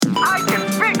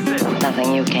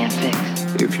you can't fix.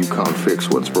 If you can't fix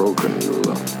what's broken,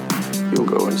 you'll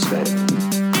go insane.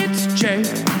 It's Jay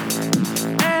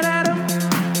and Adam.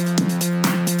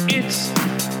 It's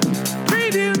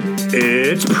Preview.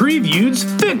 It's Preview's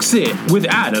Fix It with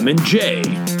Adam and Jay.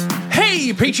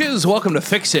 Hey, Peaches, welcome to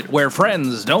Fix It, where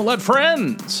friends don't let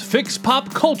friends fix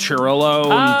pop culture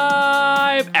alone.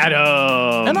 I'm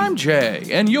Adam. And I'm Jay,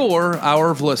 and you're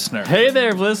our listener. Hey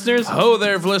there, listeners. Ho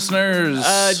there,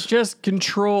 listeners. Just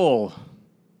control,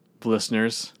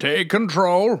 listeners. Take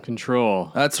control.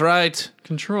 Control. That's right.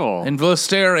 Control. In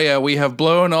Vlasteria, we have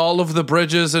blown all of the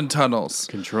bridges and tunnels.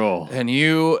 Control. And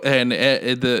you and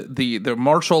the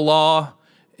martial law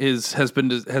has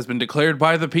been declared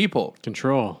by the people.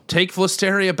 Control. Take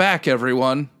Vlasteria back,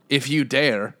 everyone, if you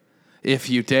dare. If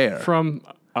you dare. From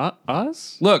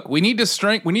us? Look, we need to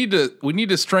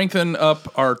strengthen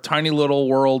up our tiny little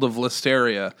world of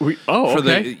Vlasteria.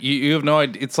 Okay. You have no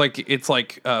idea. It's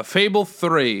like Fable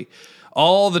 3.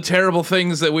 All the terrible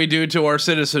things that we do to our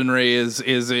citizenry is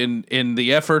in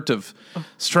the effort of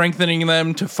strengthening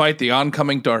them to fight the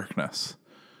oncoming darkness.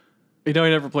 You know, I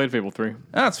never played Fable 3.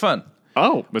 That's fun.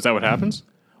 Oh, is that what happens?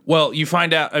 Well, you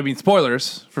find out. I mean,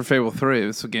 spoilers for Fable 3.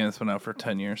 This is a game that's been out for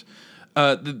 10 years.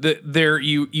 There,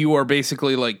 you are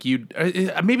basically like you.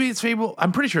 Maybe it's Fable.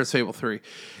 I'm pretty sure it's Fable 3.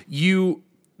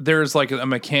 There's like a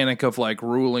mechanic of like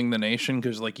ruling the nation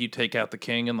because like you take out the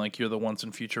king and like you're the once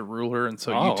and future ruler, and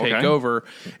so you take over,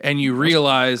 and you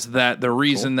realize that the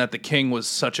reason that the king was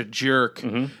such a jerk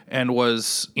and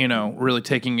was really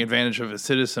taking advantage of his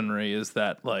citizenry is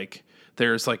that like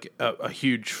there's like a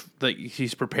huge like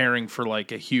he's preparing for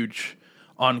like a huge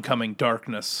oncoming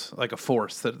darkness, like a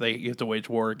force that you have to wage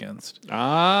war against.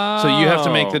 Oh. So you have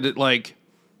to make that like.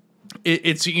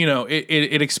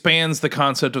 It expands the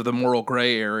concept of the moral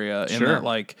gray area in that,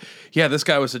 like, yeah, this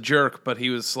guy was a jerk, but he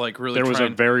was like really. There was a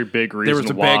very big reason. There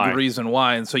was a big reason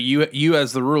why, and so you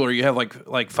as the ruler, you have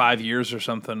like 5 years or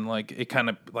something. Like it kind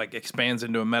of like expands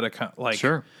into a meta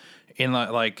in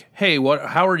like, hey,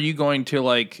 how are you going to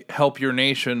like help your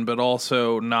nation, but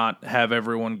also not have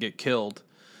everyone get killed?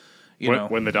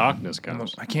 When the darkness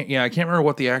comes. I can't remember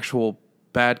what the actual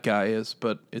bad guy is,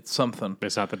 but it's something.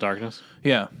 It's not the darkness.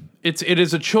 Yeah. It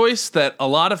is a choice that a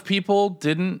lot of people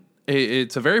didn't.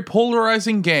 It's a very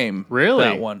polarizing game. Really?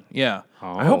 That one. Yeah.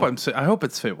 Oh. I hope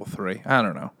it's Fable 3. I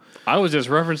don't know. I was just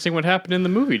referencing what happened in the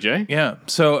movie, Jay. Yeah.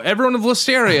 So everyone of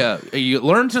Listeria, you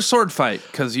learn to sword fight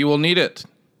because you will need it.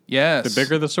 Yes. The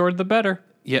bigger the sword, the better.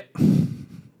 Yeah.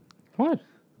 What?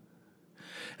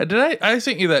 Did I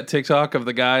sent you that TikTok of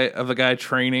the guy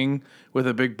training with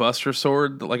a big buster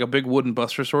sword, like a big wooden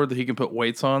buster sword that he can put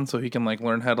weights on, so he can like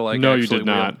learn how to like. No, you did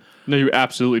not. No, you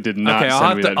absolutely did not. Okay,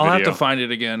 I'll have to find it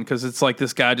again because it's like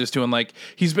this guy just doing like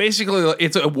he's basically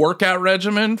it's a workout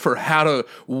regimen for how to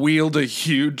wield a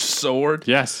huge sword.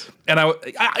 Yes. And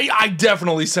I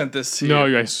definitely sent this to you. No,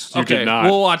 yes, you did not.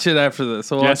 We'll watch it after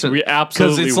this. Yes, we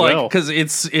absolutely will. Because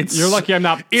it's You're lucky I'm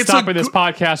not stopping this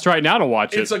podcast right now to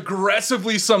watch it. It's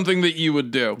aggressively something that you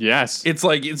would do. Yes. It's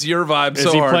like, it's your vibe Is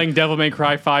so he hard. playing Devil May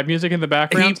Cry 5 music in the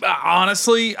background?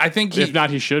 Honestly, I think if not,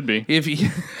 he should be. If he...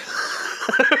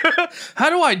 How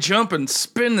do I jump and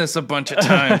spin this a bunch of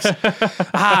times?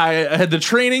 I had the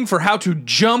training for how to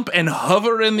jump and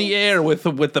hover in the air with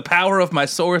the power of my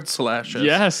sword slashes.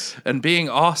 Yes. And being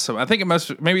awesome. I think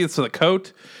maybe it's the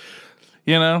coat,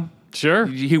 Sure.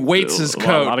 He weights his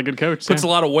coat. A lot of good coats. Puts a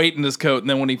lot of weight in his coat, and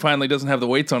then when he finally doesn't have the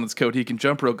weights on his coat, he can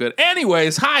jump real good.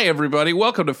 Anyways, hi, everybody.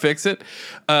 Welcome to Fix It.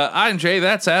 I'm Jay.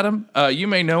 That's Adam. You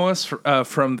may know us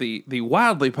from the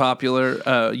wildly popular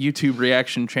YouTube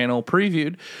reaction channel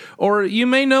Previewed, or you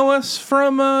may know us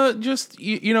from just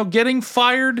getting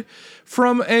fired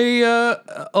from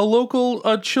a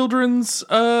local children's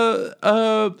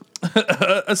a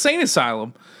sane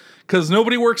asylum. Because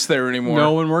nobody works there anymore.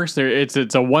 No one works there. It's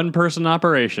a one-person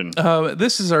operation.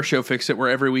 This is our show, Fix It, where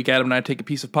every week Adam and I take a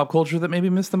piece of pop culture that maybe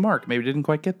missed the mark, maybe didn't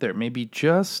quite get there, maybe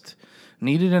just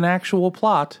needed an actual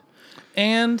plot,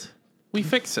 and we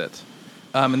fix it.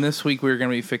 And this week we're going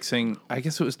to be fixing, I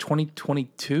guess it was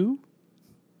 2022?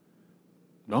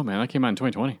 No, man, that came out in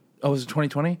 2020. Oh, was it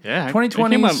 2020? Yeah,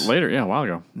 2020 it came out later. Yeah, a while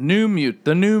ago. The New Mutants.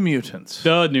 The New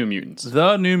Mutants.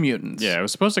 The New Mutants. Yeah, it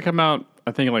was supposed to come out,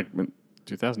 I think, like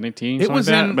 2018. It was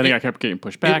like that, in, but then I kept getting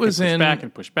pushed back. It was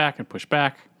and pushed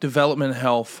back. Development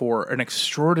hell for an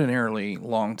extraordinarily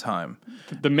long time.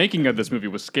 The making of this movie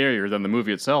was scarier than the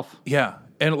movie itself. Yeah,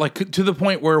 and like to the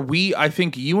point where I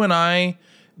think you and I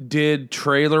did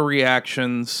trailer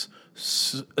reactions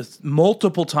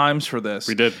multiple times for this.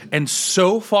 We did. And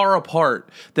so far apart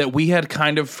that we had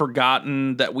kind of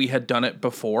forgotten that we had done it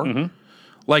before. Mm-hmm.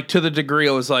 Like, to the degree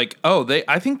I was like,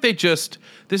 I think this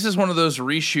is one of those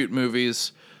reshoot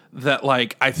movies that,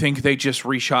 like, I think they just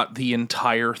reshot the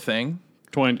entire thing.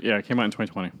 It came out in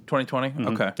 2020. 2020? Mm-hmm.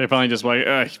 Okay. They finally just like,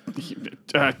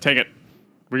 take it.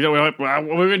 What are we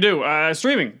going to do?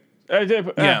 Streaming.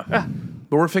 Yeah.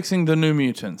 But we're fixing the New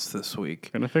Mutants this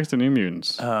week. Gonna fix the New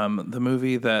Mutants. The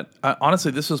movie that,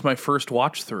 honestly, this was my first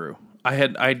watch through. I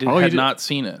had not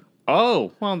seen it.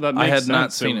 Oh, well, that makes sense. I had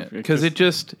not seen it because it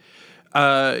just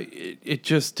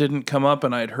didn't come up,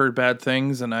 and I had heard bad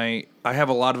things, and I have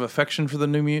a lot of affection for the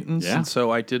New Mutants, and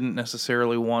so I didn't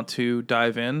necessarily want to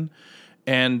dive in.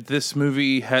 And this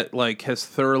movie has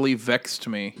thoroughly vexed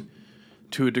me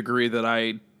to a degree that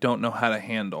I don't know how to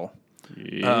handle.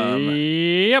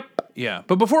 Yep. Yeah,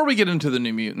 but before we get into the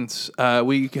New Mutants,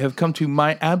 we have come to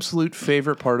my absolute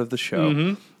favorite part of the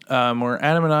show, where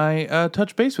Adam and I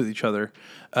touch base with each other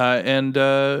and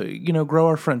grow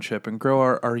our friendship and grow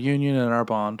our union and our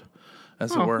bond,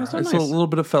 as it were. That's so It's nice. a little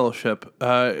bit of fellowship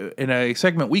in a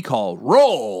segment we call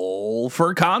Roll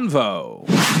for Convo.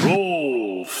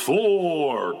 Roll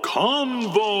for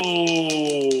Convo.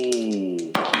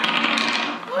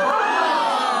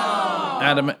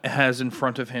 Adam has in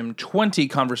front of him 20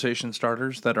 conversation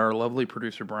starters that our lovely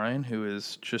producer Brian, who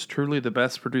is just truly the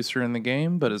best producer in the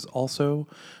game, but is also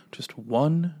just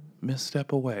one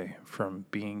misstep away from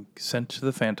being sent to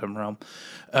the Phantom Realm.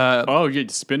 You're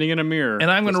spinning in a mirror.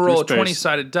 And I'm going to roll a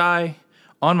 20-sided die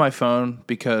on my phone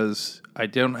because I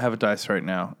don't have a dice right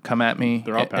now. Come at me.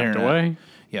 They're all packed Internet. away.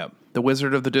 Yeah. The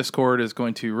Wizard of the Discord is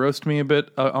going to roast me a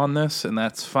bit on this, and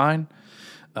that's fine.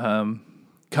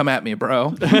 Come at me,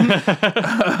 bro.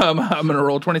 I'm going to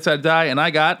roll a 20-sided die, and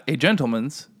I got a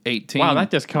gentleman's 18. Wow, that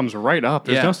just comes right up.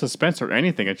 There's no suspense or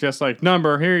anything. It's just like,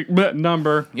 number, here,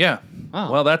 number. Yeah.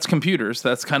 Oh. Well, that's computers.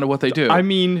 That's kind of what they do. I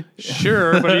mean,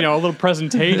 sure, but, a little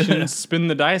presentation, spin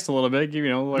the dice a little bit, like,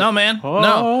 no, man.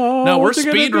 Oh, No, we're what's it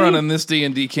gonna speed be? running this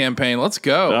D&D campaign. Let's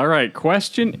go. All right,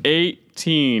 question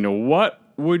 18. What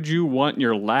would you want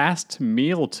your last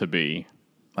meal to be?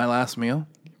 My last meal?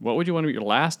 What would you want your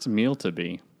last meal to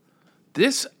be?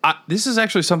 This is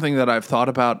actually something that I've thought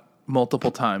about multiple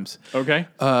times. Okay.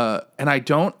 And I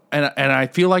don't, and I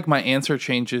feel like my answer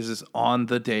changes on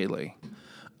the daily.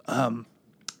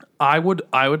 I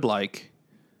would like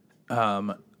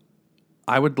a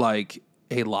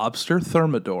lobster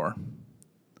thermidor,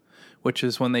 which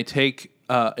is when they take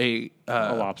a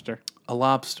lobster.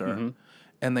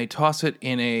 And they toss it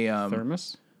in a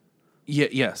Thermos?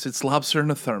 Yes, it's lobster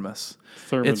in a thermos.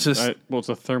 It's just it's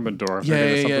a thermidor.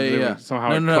 Yeah.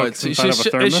 Somehow No. It's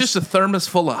just a thermos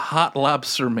full of hot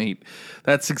lobster meat.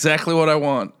 That's exactly what I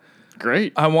want.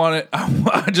 Great. I want it.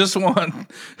 I just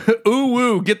want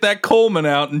get that Coleman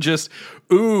out and just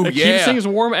It keeps things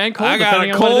warm and cold. I got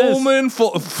a Coleman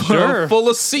full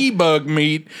of sea bug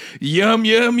meat. Yum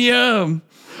yum yum.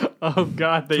 Oh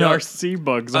God, they are sea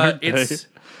bugs, aren't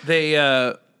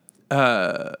they?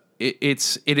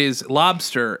 It is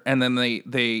lobster, and then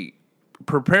they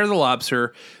prepare the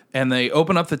lobster, and they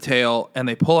open up the tail, and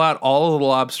they pull out all of the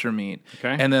lobster meat,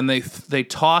 and then they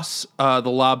toss the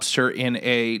lobster in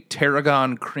a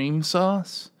tarragon cream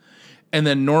sauce, and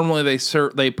then normally they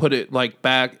put it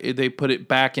back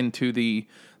into the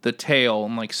tail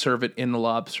and like serve it in the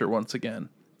lobster once again.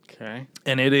 Okay,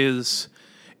 and it is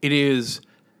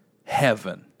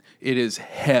heaven. It is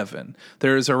heaven.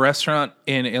 There is a restaurant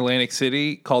in Atlantic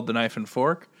City called The Knife and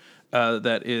Fork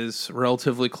that is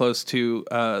relatively close to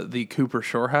the Cooper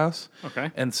Shore House.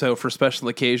 Okay. And so for special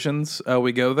occasions,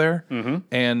 we go there. Mm-hmm.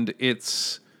 And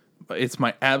it's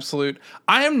my absolute...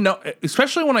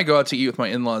 especially when I go out to eat with my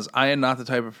in-laws, I am not the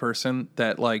type of person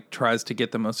that like tries to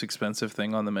get the most expensive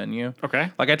thing on the menu.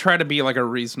 Okay. Like I try to be like a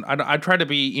reason... I try to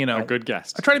be, a good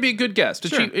guest. I try to be a good guest.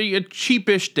 Sure. A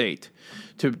cheapish date.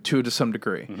 To some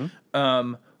degree,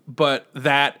 but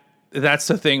that's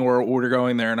the thing where we're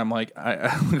going there, and I'm like,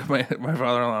 I look at my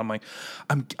father-in-law. I'm like,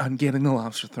 I'm getting the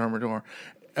lobster thermidor.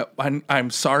 I'm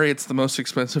sorry, it's the most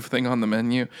expensive thing on the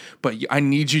menu, but I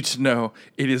need you to know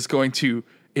it is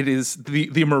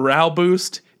the morale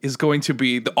boost is going to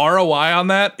be the ROI on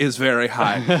that is very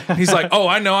high. He's like, oh,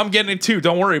 I know, I'm getting it too.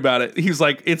 Don't worry about it. He's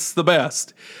like, it's the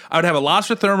best. I would have a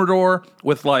lobster thermidor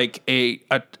with like a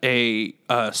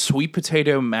sweet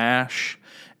potato mash,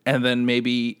 and then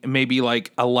maybe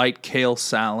like a light kale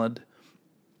salad.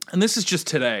 And this is just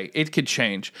today. It could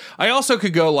change. I also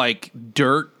could go like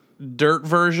dirt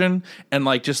version and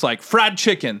like just like fried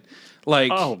chicken.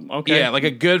 Like, oh, okay. Yeah, like a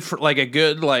good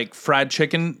fried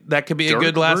chicken. That could be a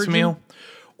good last version? meal.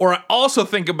 Or I also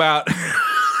think about...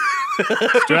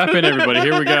 Strap in, everybody.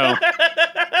 Here we go.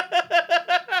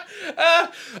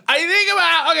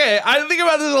 I think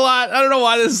about this a lot. I don't know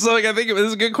why this is something I think of. This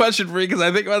is a good question for me because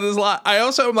I think about this a lot. I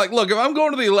also am like, look, if I'm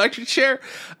going to the electric chair,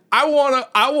 I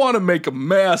wanna make a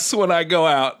mess when I go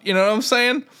out. You know what I'm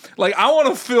saying? Like I want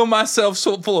to fill myself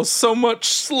so full of so much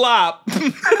slop.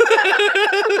 You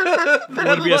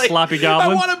want to be a sloppy goblin?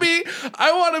 I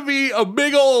want to be a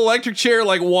big old electric chair,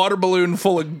 like water balloon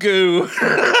full of goo.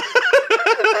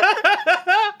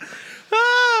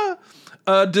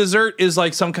 Dessert is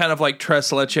like some kind of like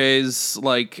tres leches,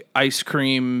 like ice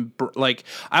cream. Like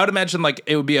I would imagine, like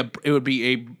it would be a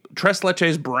tres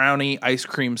leches brownie ice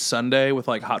cream sundae with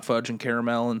like hot fudge and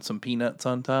caramel and some peanuts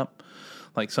on top,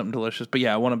 like something delicious. But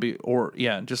yeah, I want to be, or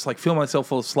yeah, just like fill myself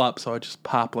full of slop, so I just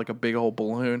pop like a big old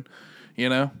balloon, you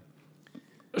know?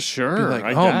 Sure. Like,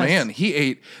 I oh guess. man, he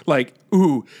ate like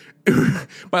ooh.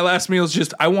 My last meal is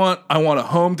just I want a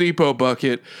Home Depot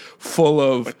bucket full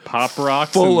of Like Pop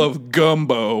Rocks, full of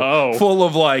gumbo, full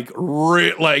of like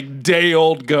day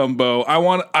old gumbo. I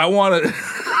want it.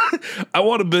 I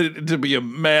want it to be a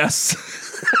mess.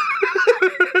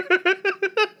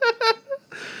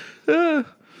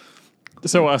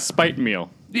 So a spite meal.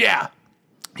 Yeah.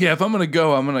 If I'm gonna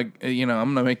go, I'm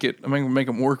gonna make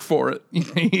them work for it.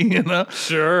 You know.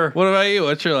 Sure. What about you?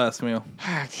 What's your last meal?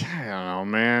 I don't know,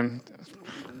 man.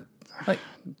 Like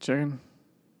Chicken.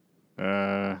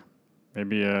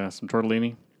 Maybe some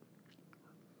tortellini.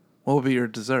 what would be your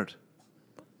dessert?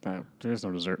 There's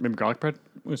no dessert. Maybe garlic bread.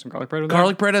 Some garlic bread with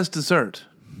Garlic bread as dessert.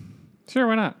 that? Sure,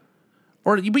 why not?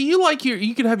 But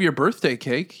you could have your birthday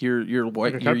cake, your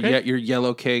white, Like a cupcake? your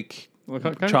yellow cake,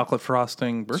 Little cupcake? chocolate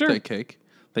frosting birthday Sure. cake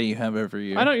that you have every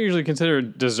year. I don't usually consider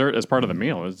dessert as part of the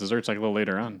meal. Dessert's like a little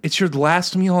later on. It's your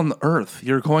last meal on the earth.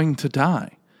 You're going to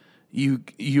die. You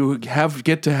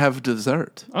get to have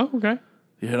dessert. Oh, okay.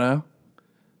 You know,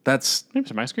 that's Maybe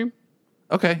some ice cream.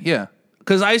 okay. Yeah,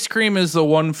 because ice cream is the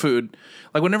one food.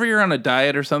 Like whenever you're on a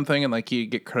diet or something and like you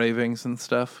get cravings and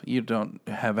stuff, you don't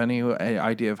have any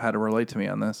idea of how to relate to me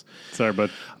on this. Sorry,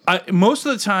 bud. Most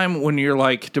of the time when you're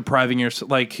like depriving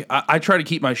yourself, like I try to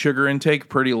keep my sugar intake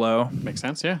pretty low. Makes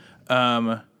sense, yeah.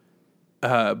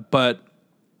 But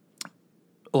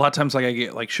a lot of times like I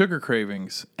get like sugar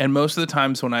cravings, and most of the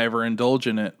times when I ever indulge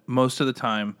in it, most of the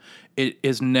time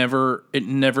it never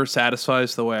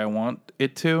satisfies the way I want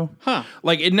it to. Huh.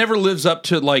 Like it never lives up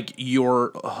to like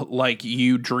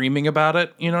you dreaming about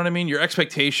it, you know what I mean? Your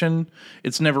expectation,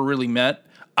 it's never really met.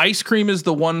 Ice cream is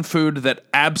the one food that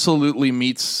absolutely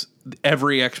meets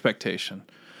every expectation.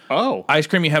 Oh. Ice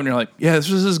cream you have and you're like, yeah, this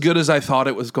was as good as I thought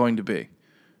it was going to be.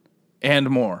 And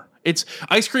more.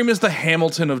 Ice cream is the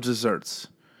Hamilton of desserts.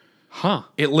 Huh.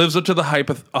 It lives up to the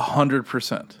hype of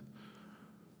 100%.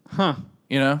 Huh.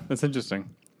 You know? That's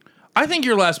interesting. I think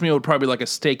your last meal would probably be like a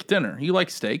steak dinner. You like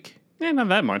steak? Yeah, not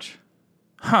that much.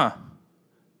 Huh.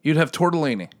 You'd have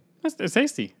tortellini. It's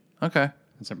tasty. Okay.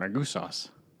 And some ragu sauce.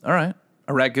 All right.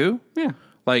 A ragu? Yeah.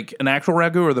 Like an actual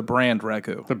ragu or the brand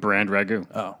ragu? The brand ragu.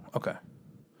 Oh, okay.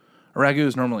 A ragu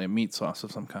is normally a meat sauce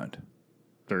of some kind.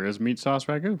 There is meat sauce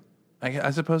ragu.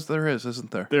 I suppose there is,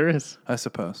 isn't there? There is. I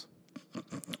suppose.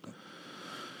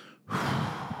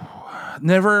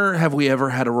 Never have we ever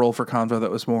had a roll for convo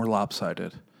that was more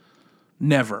lopsided.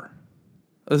 Never.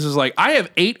 This is like, I have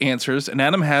 8 answers and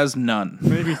Adam has none.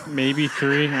 Maybe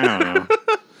 3. I don't know.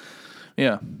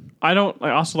 Yeah. I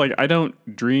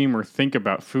don't dream or think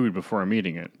about food before I'm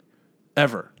eating it.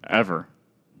 Ever.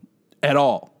 At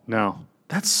all. No.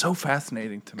 That's so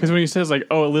fascinating to me. Because when he says like,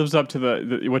 oh, it lives up to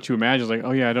the what you imagine, it's like,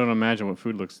 oh yeah, I don't imagine what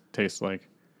food tastes like.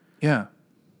 Yeah.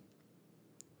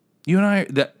 You and I,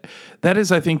 that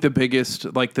is, I think, the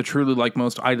biggest, like, the truly, like,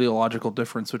 most ideological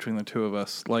difference between the two of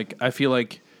us. Like, I feel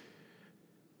like,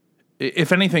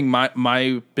 if anything,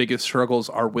 my biggest struggles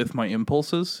are with my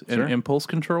impulses and impulse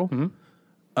control.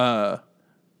 Mm-hmm.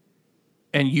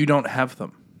 And you don't have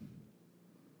them.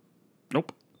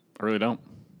 Nope. I really don't.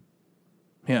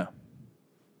 Yeah.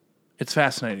 It's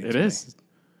fascinating. It is.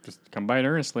 Just come by it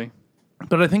earnestly.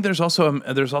 But I think there's also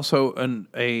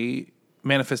a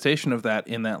manifestation of that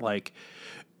in that, like,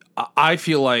 I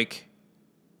feel like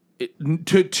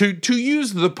to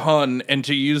use the pun and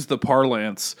to use the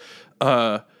parlance,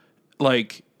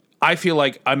 like, I feel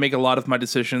like I make a lot of my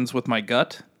decisions with my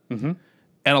gut, and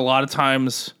a lot of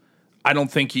times I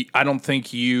don't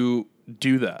think you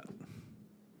do that.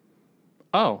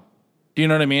 Oh. Do you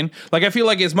know what I mean? Like, I feel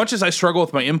like as much as I struggle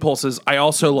with my impulses, I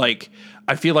also, like,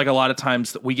 I feel like a lot of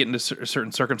times that we get into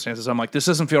certain circumstances, I'm like, this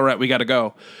doesn't feel right, we got to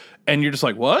go. And you're just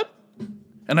like, what?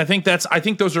 And I think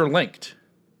those are linked.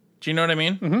 Do you know what I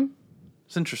mean? Mm-hmm.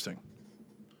 It's interesting.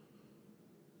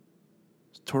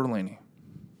 It's tortellini.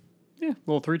 Yeah,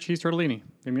 little 3-cheese tortellini.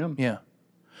 Yum yum. Yeah.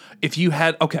 If you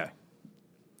had, okay.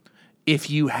 if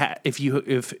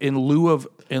in lieu of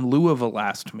a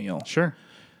last meal, Sure.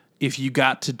 if you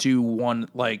got to do one,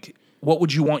 like, what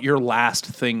would you want your last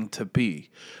thing to be?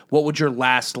 What would your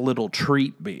last little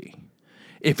treat be?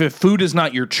 If food is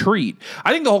not your treat,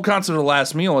 I think the whole concept of the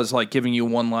last meal is like giving you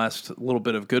one last little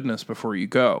bit of goodness before you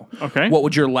go. Okay. What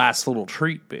would your last little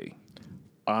treat be?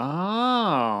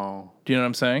 Oh. Do you know what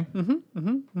I'm saying?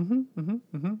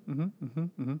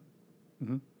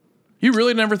 You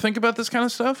really never think about this kind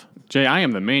of stuff? Jay, I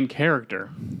am the main character.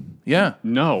 Yeah.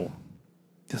 No.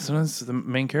 Sometimes the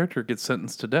main character gets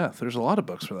sentenced to death. There's a lot of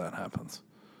books where that happens.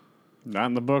 Not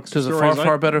in the books. Which is a Stories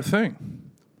far better thing.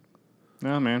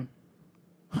 No, man.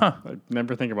 Huh. I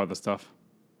never think about this stuff.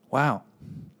 Wow.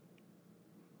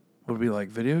 Would it be like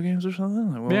video games or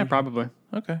something? Like, Yeah, probably.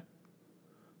 Okay.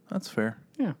 That's fair.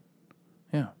 Yeah.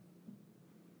 Yeah.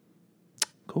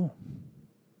 Cool.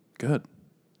 Good.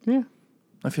 Yeah.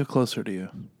 I feel closer to you.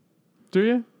 Do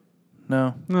you?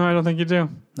 No. No, I don't think you do.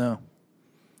 No.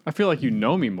 I feel like you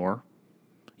know me more,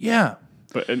 Yeah.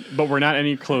 but we're not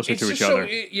any closer to each other.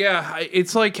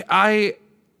 It's like I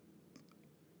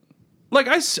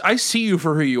see you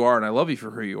for who you are, and I love you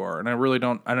for who you are, and I really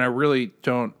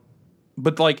don't.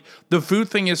 But like the food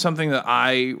thing is something that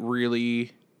I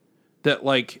really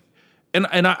really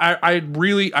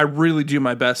do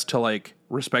my best to like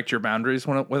respect your boundaries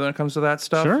when it comes to that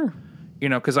stuff. Sure. You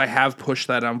know, because I have pushed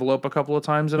that envelope a couple of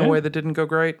times in a way that didn't go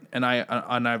great, and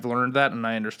I've learned that, and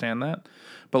I understand that.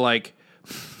 But like,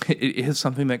 it is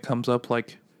something that comes up.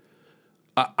 Like,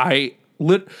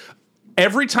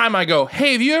 every time I go,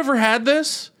 "Hey, have you ever had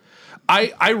this?"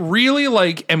 I really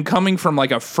like am coming from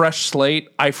like a fresh slate.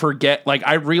 I forget, like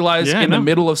I realize the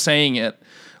middle of saying it,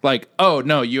 like, "Oh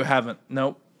no, you haven't."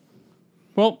 Nope.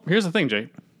 Well, here's the thing, Jay.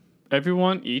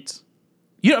 Everyone eats.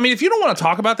 I mean, if you don't want to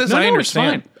talk about this, I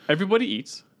understand. It's fine. Everybody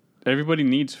eats. Everybody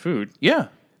needs food. Yeah.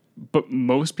 But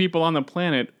most people on the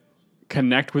planet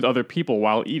connect with other people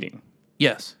while eating.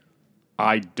 Yes.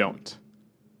 I don't.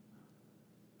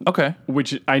 Okay.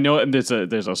 Which I know there's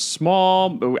a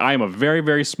small. I am a very,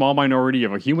 very small minority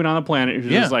of a human on the planet who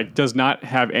just like does not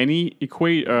have any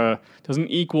doesn't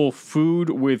equal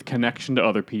food with connection to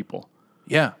other people.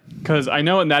 Yeah. Because I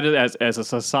know, and that is as a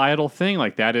societal thing,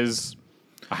 like that is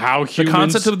how humans. The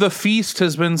concept of the feast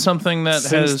has been something that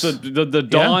since has the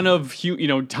dawn of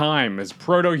time, as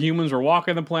proto-humans were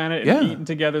walking the planet and eating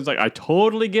together. It's like I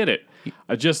totally get it.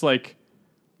 I just like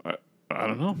I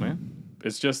don't know, man.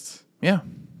 It's just I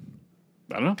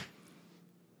don't know.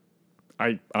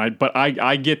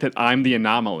 I get that I'm the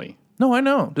anomaly. No, I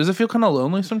know. Does it feel kind of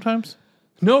lonely sometimes?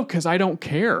 No, because I don't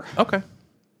care. Okay.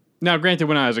 Now, granted,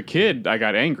 when I was a kid, I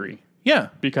got angry. Yeah.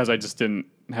 Because I just didn't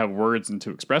have words and to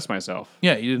express myself.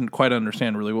 Yeah, you didn't quite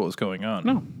understand really what was going on.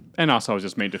 No. And also I was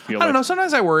just made to feel I don't know.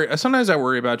 Sometimes I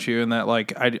worry about you and that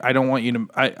like I don't want you to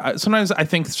I sometimes I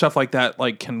think stuff like that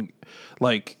like can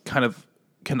like kind of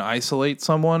can isolate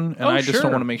someone and I just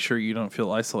don't want to make sure you don't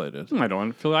feel isolated. I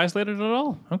don't feel isolated at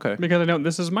all. Okay. Because I know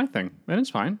this is my thing and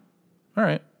it's fine. All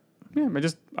right. Yeah,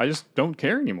 I just don't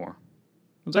care anymore.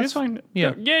 It's like, it's fine.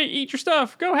 Yeah. Yay, eat your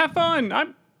stuff. Go have fun.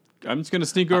 I'm just gonna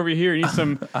sneak over here and eat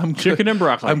some chicken and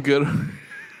broccoli. I'm good.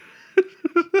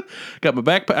 Got my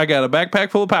backpack. I got a backpack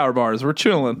full of power bars. We're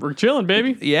chilling. We're chilling,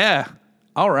 baby. Yeah.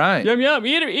 All right. Yum yum.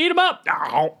 Eat them up.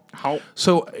 Ow.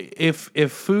 So if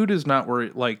food is not where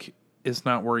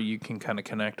you can kind of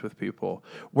connect with people,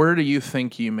 where do you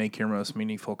think you make your most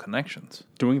meaningful connections?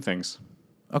 Doing things.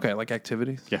 Okay, like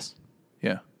activities? Yes.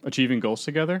 Yeah. Achieving goals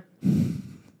together.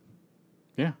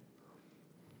 Yeah.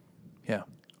 Yeah.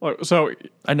 So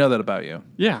I know that about you.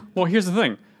 yeah. Well, here's the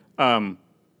thing.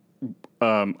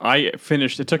 I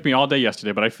finished. It took me all day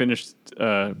yesterday, but I finished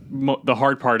the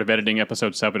hard part of editing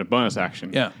episode 7 of Bonus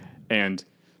Action. Yeah. And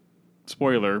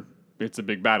spoiler, it's a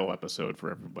big battle episode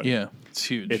for everybody. Yeah. It's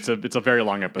huge. It's a very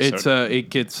long episode. It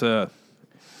gets a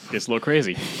little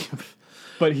crazy.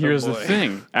 But here's the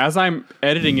thing: as I'm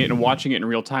editing it and watching it in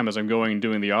real time, as I'm going and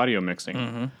doing the audio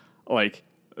mixing, like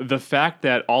the fact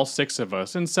that all 6 of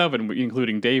us and 7,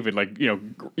 including David, like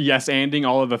yes-anding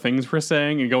all of the things we're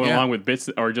saying and going along with bits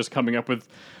or just coming up with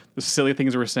the silly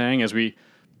things we're saying as we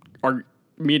are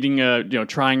meeting,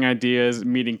 trying ideas,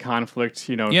 meeting conflict,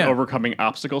 overcoming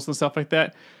obstacles and stuff like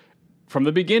that. From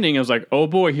the beginning, I was like, oh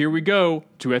boy, here we go.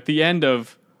 To at the end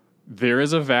of, there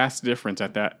is a vast difference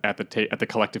at the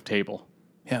collective table.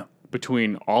 Yeah.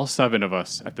 Between all 7 of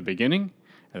us at the beginning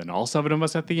and then all 7 of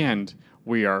us at the end.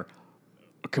 We are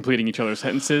completing each other's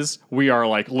sentences. We are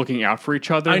like looking out for each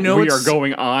other. I know we are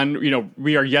going on,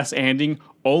 we are yes-anding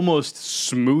almost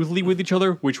smoothly with each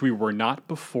other, which we were not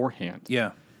beforehand.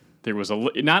 Yeah. There was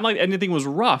not like anything was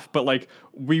rough, but like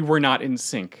we were not in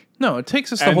sync. No, it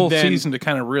takes us the And whole then- season to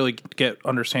kind of really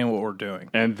understand what we're doing.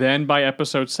 And then by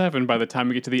episode 7, by the time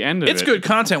we get to the end of It's it, good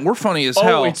content. We're funny as oh,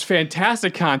 hell. it's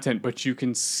fantastic content. But you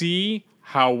can see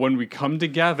how when we come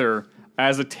together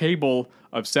as a table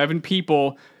of 7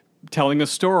 people telling a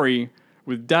story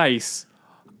with dice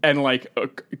and like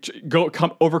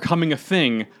overcoming a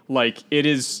thing, like it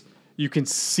is. You can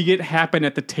see it happen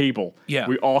at the table. Yeah.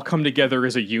 We all come together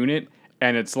as a unit,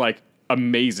 and it's like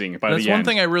amazing by That's the one end.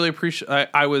 thing I really appreciate.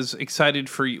 I was excited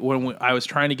for you when I was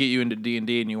trying to get you into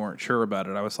D&D and you weren't sure about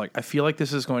it. I was like, I feel like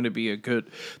this is going to be a good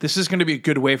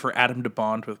way for Adam to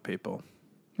bond with people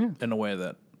in a way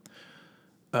that.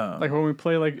 Like when we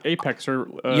play like Apex or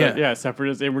Yeah.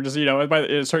 Separatists, and we're just by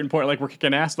a certain point, like we're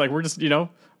kicking ass, like we're just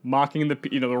mocking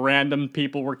the random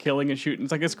people we're killing and shooting.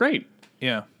 It's like it's great,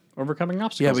 Yeah. overcoming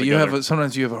obstacles. Yeah, but together.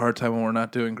 sometimes you have a hard time when we're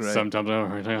not doing great. Sometimes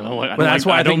that's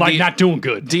why I don't think like not doing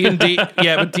good. D&D,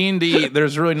 yeah, but D&D,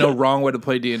 there's really no wrong way to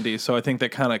play D&D, so I think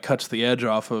that kind of cuts the edge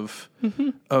off of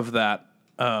that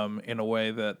in a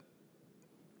way that,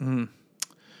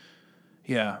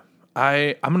 yeah.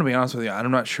 I'm going to be honest with you.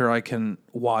 I'm not sure I can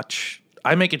watch.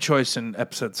 I make a choice in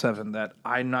episode 7 that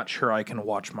I'm not sure I can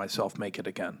watch myself make it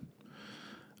again.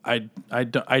 I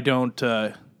don't.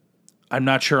 I'm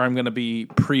not sure I'm going to be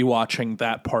pre-watching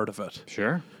that part of it.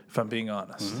 Sure. If I'm being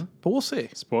honest, but we'll see.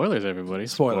 Spoilers, everybody.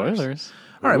 Spoilers.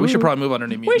 All right, we should probably move on to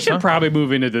New Mutants. We should huh? probably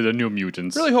move into the New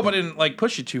Mutants. Really hope I didn't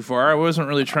push you too far. I wasn't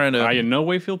really trying to. I in no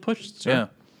way feel pushed. Sir. Yeah.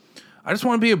 I just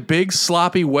want to be a big,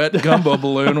 sloppy, wet gumbo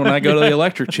balloon when I go to the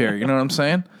electric chair. You know what I'm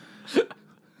saying?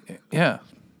 Yeah.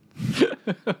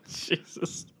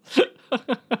 Jesus.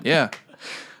 Yeah.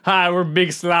 Hi, we're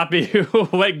big sloppy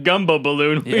wet gumbo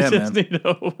balloon. We Yeah, just man. need to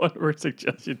know what we're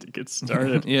suggesting to get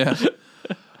started. Yeah.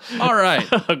 All right.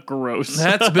 Gross.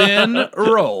 That's been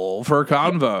Roll for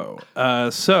Convo.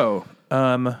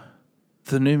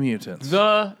 The New Mutants.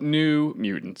 The New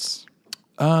Mutants.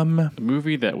 A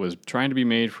movie that was trying to be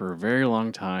made for a very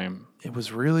long time. It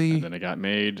was really. And then it got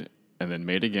made, and then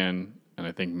made again, and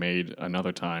I think made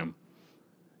another time,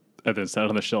 and then sat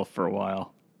on the shelf for a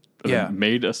while. And Yeah. then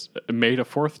made a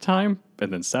fourth time,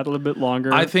 and then sat a little bit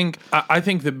longer. I think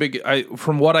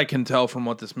from what I can tell from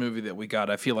what this movie that we got,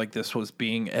 I feel like this was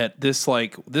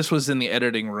this was in the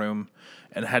editing room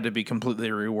and had to be completely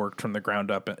reworked from the ground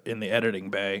up in the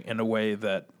editing bay in a way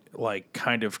that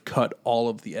kind of cut all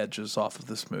of the edges off of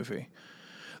this movie.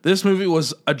 This movie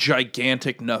was a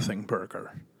gigantic nothing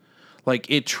burger.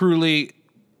 It truly.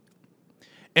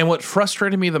 And what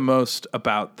frustrated me the most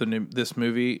about this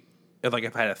movie, if I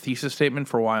had a thesis statement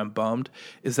for why I'm bummed,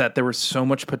 is that there was so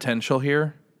much potential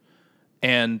here,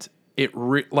 and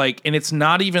and it's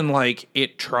not even like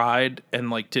it tried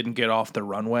and didn't get off the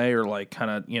runway or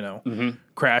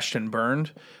crashed and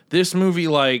burned. This movie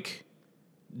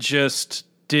just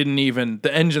didn't even,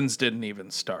 the engines didn't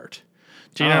even start.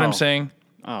 Do you know what I'm saying?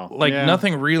 Oh,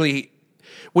 Nothing really.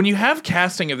 When you have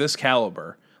casting of this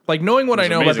caliber, knowing what I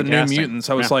know about the amazing New casting. Mutants,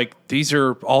 I was Yeah. like, these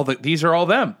are all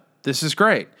them. This is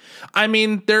great. I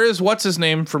mean, there is what's his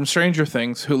name from Stranger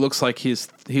Things who looks like he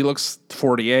looks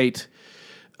 48,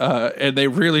 and they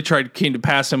really tried to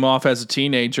pass him off as a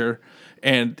teenager.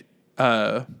 And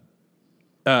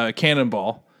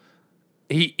Cannonball,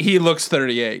 he looks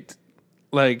 38.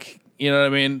 You know what I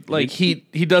mean?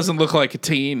 He doesn't look like a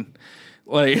teen.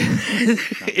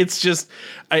 It's just,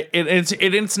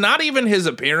 it's not even his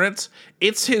appearance.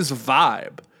 It's his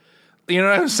vibe. You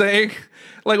know what I'm saying?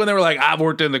 When they were like, I've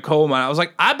worked in the coal mine. I was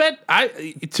like,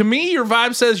 to me, your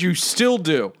vibe says you still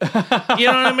do. You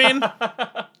know what I mean?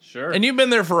 Sure. And you've been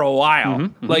there for a while.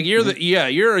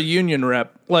 You're a union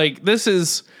rep. This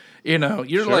is, you're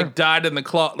Sure. dyed in the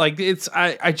cloth.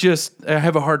 I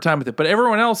have a hard time with it. But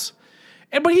everyone else,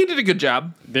 but he did a good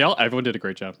job. Everyone did a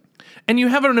great job. And you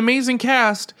have an amazing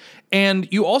cast, and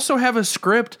you also have a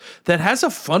script that has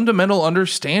a fundamental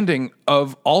understanding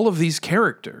of all of these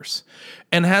characters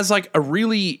and has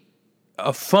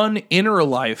a fun inner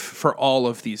life for all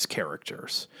of these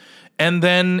characters. And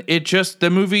then the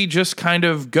movie just kind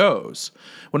of goes.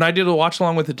 When I did a watch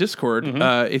along with the Discord,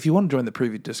 if you want to join the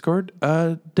preview Discord,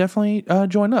 definitely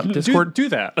join up. Discord, Do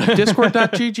that.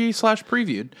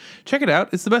 discord.gg/previewed. Check it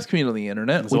out. It's the best community on the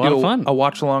internet. It's a lot of fun. A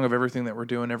watch along of everything that we're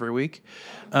doing every week.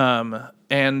 It got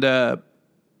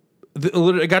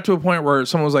to a point where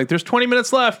someone was like, there's 20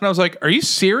 minutes left. And I was like, are you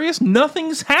serious?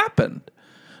 Nothing's happened.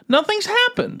 Nothing's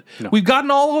happened. No. We've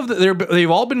gotten all of they've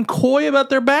all been coy about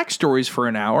their backstories for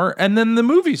an hour, and then the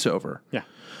movie's over. Yeah.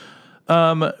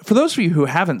 For those of you who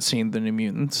haven't seen the New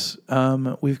Mutants,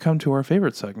 we've come to our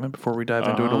favorite segment before we dive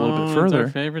into it a little bit It's further. our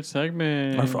favorite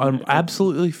segment. Our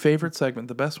absolutely favorite segment,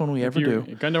 the best one we ever do.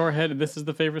 Gun to our head, this is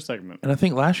the favorite segment. And I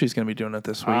think Lashley's going to be doing it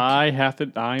this week. I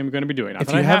am going to be doing it.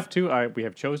 If I have to, we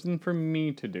have chosen for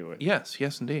me to do it. Yes,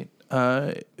 indeed.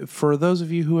 For those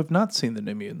of you who have not seen the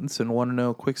New Mutants and want to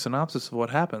know a quick synopsis of what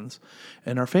happens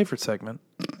in our favorite segment,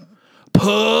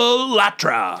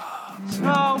 Palatra.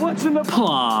 What's in the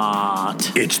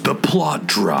plot? It's the plot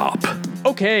drop.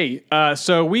 Okay,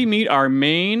 so we meet our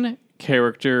main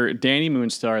character, Danny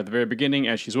Moonstar, at the very beginning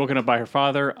as she's woken up by her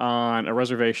father on a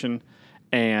reservation,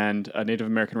 and a Native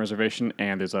American reservation,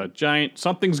 and there's a giant,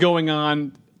 something's going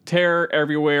on, terror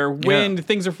everywhere, wind,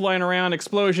 things are flying around,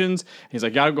 explosions. He's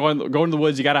like, gotta go into the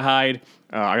woods, you gotta hide.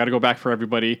 I gotta go back for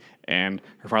everybody. And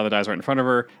her father dies right in front of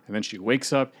her, and then she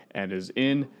wakes up and is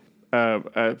in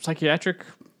a psychiatric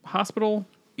hospital.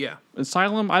 Yeah.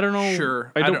 Asylum. I don't know.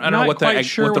 Sure. I don't know what the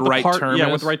right term is. Yeah,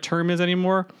 what the right term is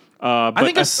anymore. I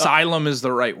think asylum is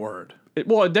the right word. It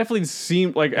definitely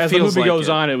seemed like as the movie goes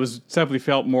on, it definitely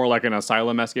felt more like an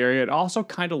asylum-esque area. It also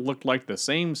kind of looked like the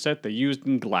same set they used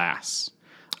in Glass.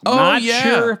 Not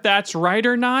sure if that's right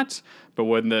or not, but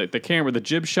when the camera, the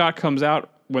jib shot comes out,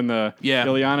 when the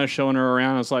Ileana's showing her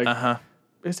around, it's like,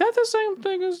 is that the same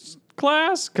thing as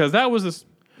Glass? Because that was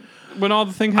when all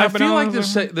the thing happened. I feel like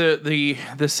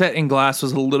the set in Glass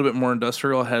was a little bit more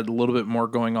industrial, had a little bit more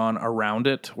going on around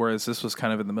it, whereas this was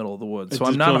kind of in the middle of the woods. So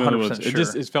I'm not 100%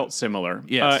 sure. It felt similar.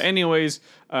 Yes. Anyways,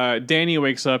 Danny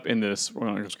wakes up in this,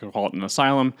 I'm just going to call it an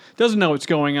asylum, doesn't know what's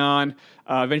going on.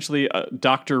 Eventually,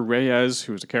 Dr. Reyes,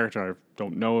 who's a character, I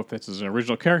don't know if this is an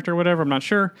original character or whatever, I'm not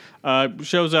sure,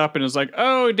 shows up and is like,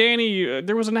 oh, Danny,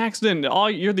 there was an accident.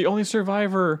 You're the only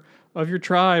survivor of your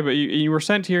tribe. You were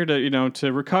sent here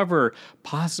to recover,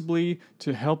 possibly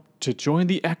to help to join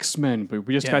the X-Men, but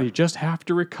you just have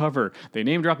to recover. They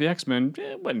name drop the X-Men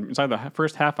inside the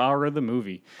first half hour of the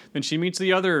movie. Then she meets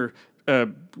the other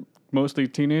mostly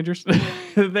teenagers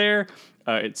there.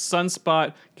 It's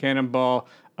Sunspot, Cannonball,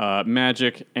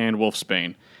 Magic, and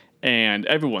Wolfsbane. And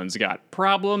everyone's got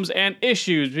problems and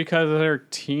issues because they're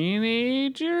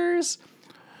teenagers.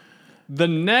 The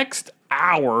next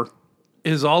hour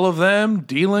is all of them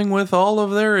dealing with all of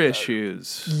their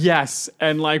issues. Yes,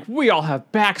 and we all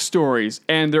have backstories,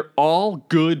 and they're all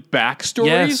good backstories.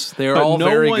 Yes, they're all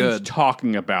very good. No one's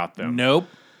talking about them. Nope.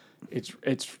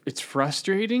 It's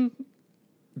frustrating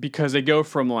because they go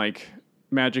from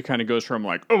Magic kind of goes from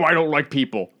oh, I don't like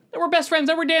people. We're best friends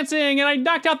and we're dancing, and I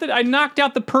knocked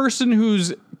out the person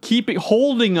who's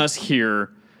holding us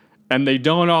here, and they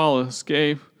don't all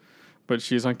escape, but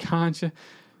she's unconscious.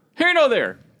 Here, no,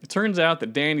 there. It turns out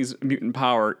that Danny's mutant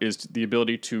power is the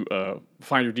ability to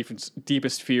find her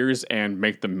deepest fears and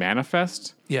make them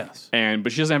manifest. Yes.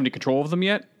 But she doesn't have any control of them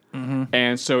yet. Mm-hmm.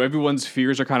 And so everyone's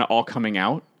fears are kind of all coming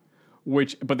out,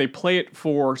 but they play it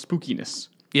for spookiness.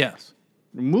 Yes.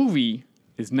 The movie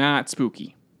is not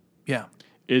spooky. Yeah.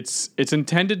 It's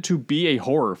intended to be a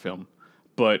horror film,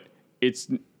 but it's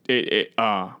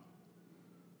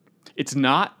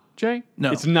not. Jay?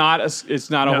 No, it's not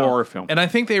a horror film. And I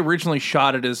think they originally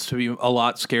shot it as to be a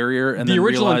lot scarier. And the then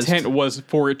original realized, intent was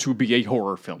for it to be a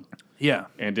horror film. Yeah,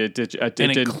 and it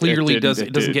clearly doesn't.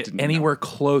 It doesn't get anywhere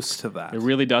close to that. It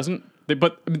really doesn't.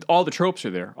 But all the tropes are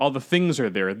there. All the things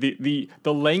are there. The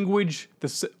language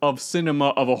of cinema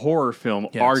of a horror film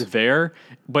are there.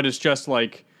 But it's just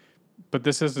but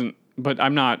this isn't. But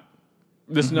I'm not.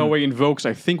 This no way invokes,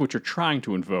 I think, what you're trying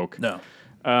to invoke. No.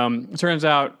 It turns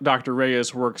out Dr.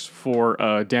 Reyes works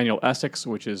for Daniel Essex,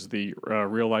 which is the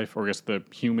real life, or I guess the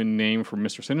human name for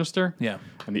Mr. Sinister. Yeah.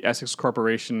 And the Essex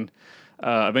Corporation.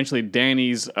 Eventually,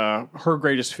 Danny's, her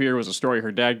greatest fear was a story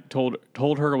her dad told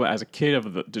her as a kid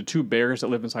of the two bears that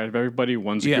live inside of everybody.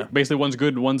 One's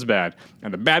good, one's bad.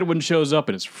 And the bad one shows up,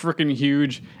 and it's freaking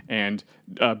huge. And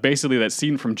basically, that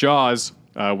scene from Jaws,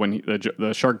 when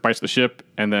the shark bites the ship,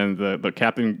 and then the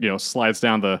captain slides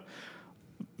down the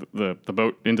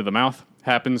boat into the mouth,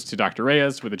 happens to Dr.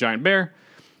 Reyes with a giant bear.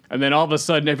 And then all of a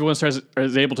sudden, everyone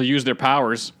is able to use their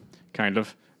powers, kind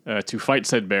of, to fight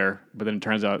said bear. But then it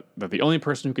turns out that the only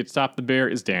person who could stop the bear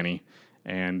is Danny.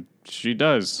 And she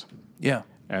does. Yeah.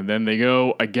 And then they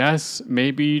go, I guess,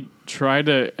 maybe try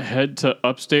to head to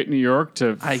upstate New York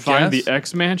to find the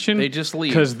X-Mansion. They just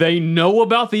leave. Because they know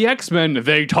about the X-Men.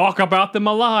 They talk about them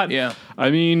a lot. Yeah. I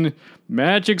mean,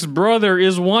 Magic's brother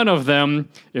is one of them.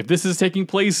 If this is taking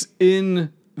place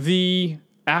in the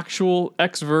actual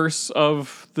X-verse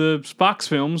of the Fox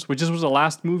films, which this was the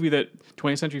last movie that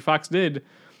 20th Century Fox did,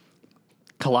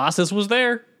 Colossus was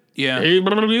there. Yeah. He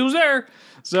was there.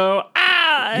 So,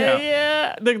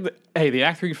 yeah. The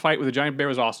act-3 fight with the giant bear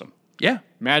was awesome. Yeah.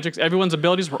 Magic's, everyone's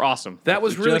abilities were awesome. That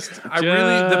was It really, just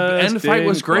the end fight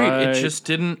was didn't great. quite- It just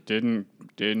didn't.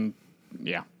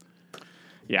 Yeah.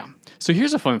 So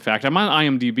here's a fun fact. I'm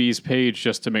on IMDb's page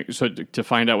just to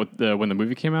find out when the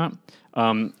movie came out.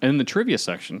 And in the trivia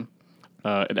section,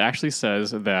 it actually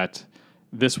says that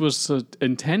this was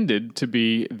intended to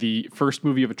be the first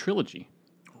movie of a trilogy.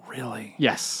 Really?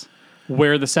 Yes.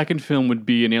 Where the second film would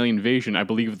be an alien invasion, I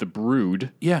believe, The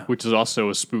Brood. Yeah. Which is also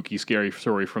a spooky, scary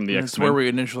story from the That's X-Men. where we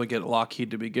initially get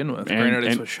Lockheed to begin with. Granted,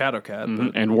 it's with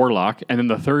Shadowcat. And Warlock. And then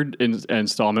the third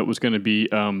installment was going to be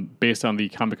based on the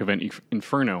comic event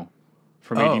Inferno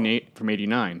from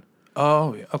 89.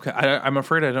 Oh, yeah. Okay. I'm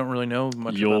afraid I don't really know much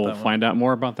about that You'll one. find out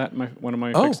more about that in one of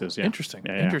my fixes. Yeah. Interesting.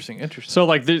 Yeah. Interesting. So,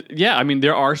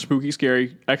 there are spooky,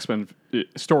 scary X-Men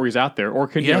stories out there, or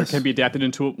can be adapted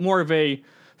into more of a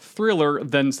thriller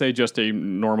than, say, just a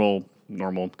normal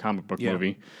comic book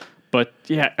movie. But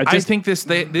yeah, I think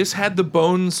this had the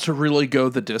bones to really go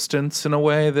the distance in a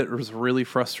way that was really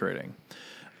frustrating.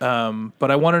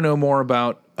 But I want to know more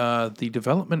about the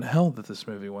development hell that this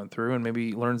movie went through, and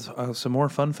maybe learn some more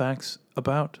fun facts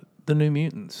about the New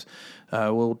Mutants.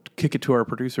 We'll kick it to our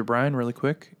producer Brian really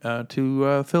quick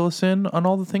to fill us in on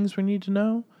all the things we need to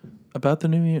know about the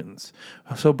New Mutants.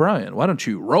 So Brian, why don't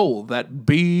you roll that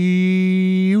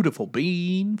beautiful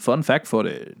bean fun fact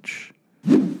footage?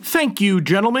 Thank you,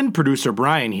 gentlemen. Producer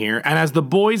Brian here, and as the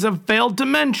boys have failed to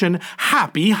mention,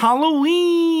 happy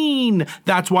Halloween!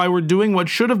 That's why we're doing what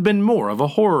should have been more of a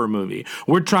horror movie.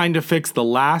 We're trying to fix the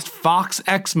last Fox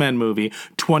X-Men movie,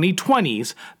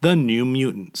 2020's The New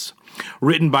Mutants.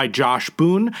 Written by Josh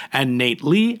Boone and Nate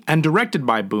Lee, and directed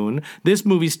by Boone, this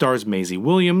movie stars Maisie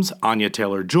Williams, Anya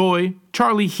Taylor-Joy,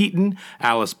 Charlie Heaton,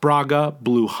 Alice Braga,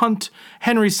 Blue Hunt,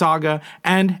 Henry Saga,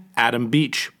 and Adam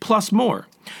Beach, plus more.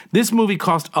 This movie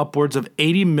cost upwards of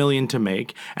 $80 million to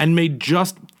make and made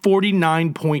just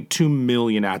 $49.2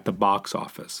 million at the box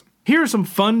office. Here are some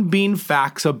fun bean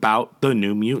facts about The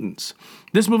New Mutants.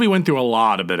 This movie went through a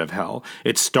lot of bit of hell.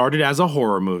 It started as a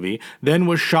horror movie, then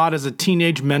was shot as a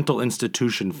teenage mental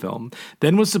institution film,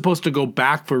 then was supposed to go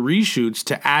back for reshoots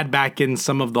to add back in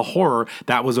some of the horror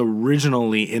that was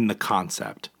originally in the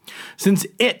concept. Since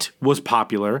It was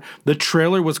popular, the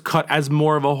trailer was cut as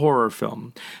more of a horror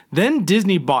film. Then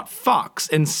Disney bought Fox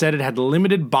and said it had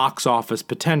limited box office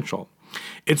potential.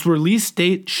 Its release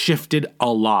date shifted a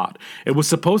lot. It was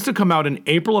supposed to come out in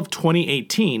April of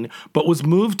 2018, but was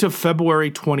moved to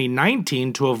February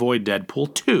 2019 to avoid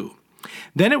Deadpool 2.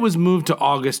 Then it was moved to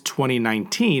August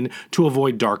 2019 to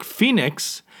avoid Dark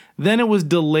Phoenix. Then it was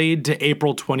delayed to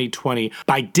April 2020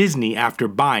 by Disney after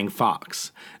buying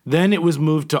Fox. Then it was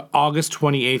moved to August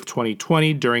 28,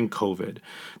 2020 during COVID.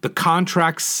 The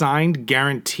contract signed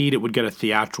guaranteed it would get a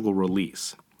theatrical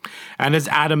release. And as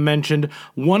Adam mentioned,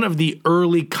 one of the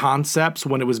early concepts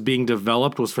when it was being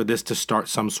developed was for this to start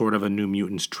some sort of a New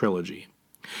Mutants trilogy.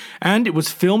 And it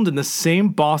was filmed in the same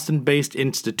Boston-based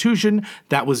institution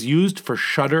that was used for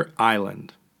Shutter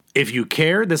Island. If you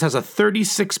care, this has a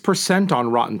 36%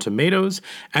 on Rotten Tomatoes,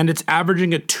 and it's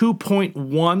averaging a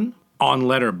 2.1 on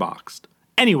Letterboxd.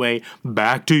 Anyway,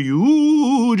 back to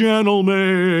you,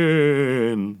 gentlemen.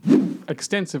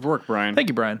 Extensive work, Brian. Thank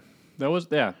you, Brian. That was,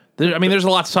 yeah. There's a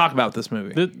lot to talk about this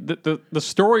movie. The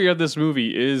story of this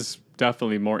movie is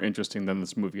definitely more interesting than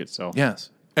this movie itself. Yes.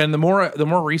 And the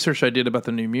more research I did about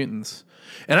the New Mutants,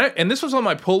 and this was on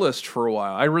my pull list for a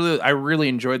while. I really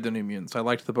enjoyed the New Mutants. I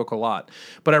liked the book a lot,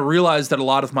 but I realized that a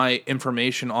lot of my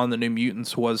information on the New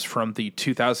Mutants was from the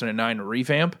 2009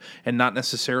 revamp, and not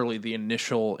necessarily the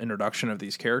initial introduction of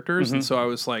these characters. Mm-hmm. And so I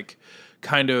was like,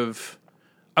 I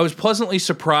was pleasantly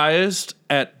surprised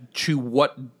to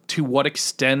what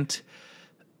extent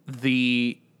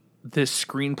this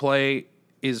screenplay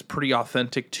is pretty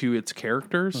authentic to its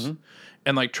characters. Mm-hmm.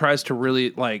 And like tries to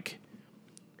really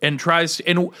and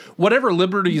whatever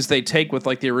liberties they take with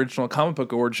like the original comic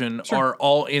book origin are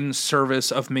all in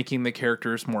service of making the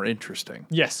characters more interesting.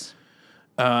 Yes.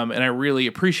 And I really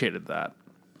appreciated that.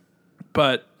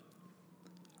 But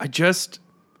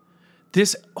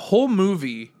this whole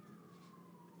movie,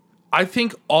 I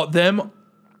think God,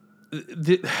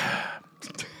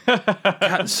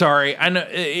 sorry, I know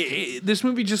this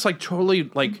movie just like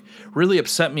totally like really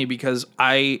upset me because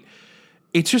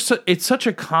it's such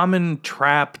a common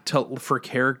trap for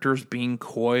characters being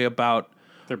coy about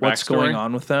what's going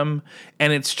on with them,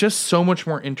 and it's just so much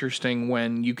more interesting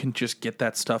when you can just get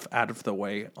that stuff out of the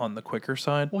way on the quicker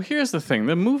side. Well, here's the thing: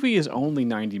 the movie is only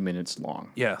 90 minutes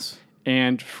long. Yes.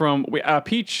 And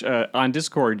Peach on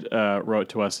Discord wrote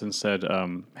to us and said,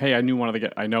 "Hey, I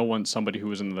know somebody who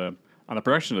was on the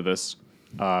production of this.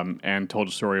 and told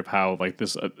a story of how like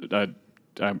this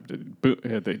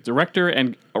the director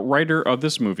and writer of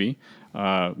this movie,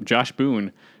 Josh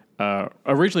Boone,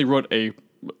 originally wrote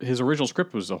his original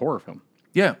script was a horror film.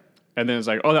 Yeah. And then it's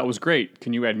like, oh, that was great.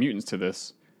 Can you add mutants to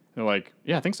this? And they're like,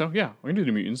 yeah, I think so. Yeah, we can do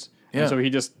the mutants. Yeah. And so he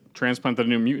just transplanted the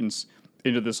new mutants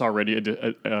into this already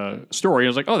story. I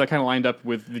was like, oh, that kind of lined up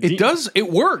with the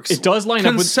It works. It does line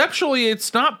up with... Conceptually,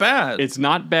 it's not bad. It's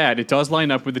not bad. It does line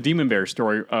up with the Demon Bear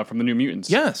story from the New Mutants.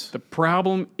 Yes. The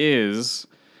problem is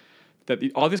that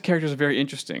all these characters are very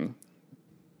interesting,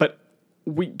 but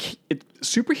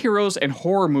superheroes and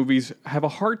horror movies have a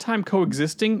hard time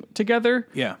coexisting together.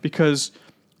 Yeah. Because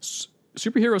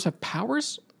superheroes have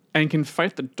powers and can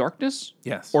fight the darkness.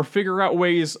 Yes. Or figure out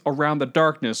ways around the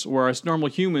darkness, whereas normal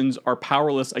humans are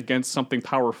powerless against something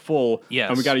powerful. Yes.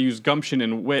 And we got to use gumption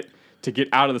and wit to get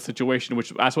out of the situation,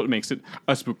 which that's what makes it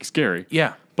a spooky scary.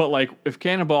 Yeah. But like, if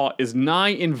Cannonball is nigh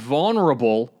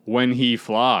invulnerable when he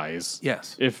flies,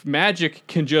 Yes. if Magic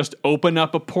can just open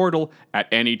up a portal at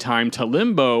any time to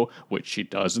Limbo, which she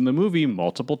does in the movie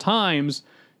multiple times,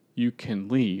 you can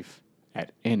leave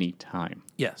at any time.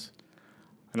 Yes.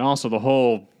 And also the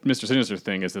whole Mr. Sinister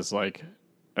thing is this like,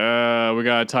 we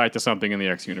gotta tie it to something in the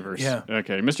X universe. Yeah.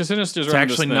 Okay, Mr. Sinister's It's around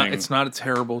actually this not. thing. It's not a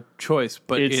terrible choice,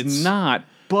 but It's not,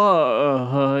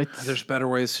 but there's better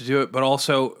ways to do it. But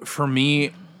also for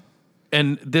me,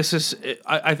 and this is,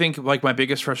 I think like my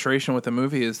biggest frustration with the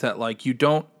movie is that like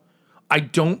I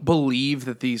don't believe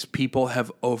that these people have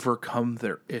overcome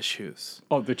their issues.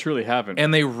 oh, they truly haven't.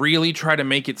 And they really try to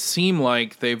make it seem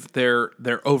like they're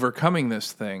overcoming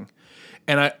this thing.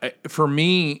 And I for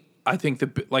me, I think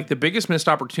the biggest missed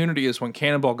opportunity is when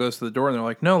Cannonball goes to the door and they're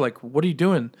like, no, like, what are you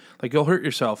doing? Like, you'll hurt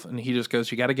yourself. And he just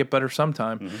goes, you got to get better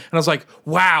sometime. And I was like,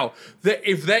 wow,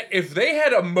 if they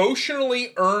had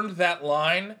emotionally earned that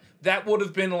line, that would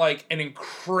have been like an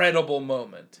incredible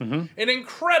moment. An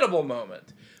incredible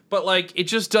moment. But like, it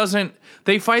just doesn't.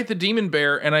 They fight the Demon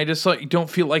Bear, and I just like don't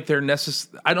feel like they're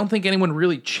necessary. I don't think anyone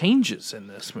really changes in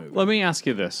this movie. Let me ask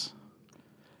you this: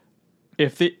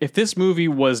 if this movie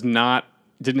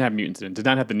didn't have mutants in it, did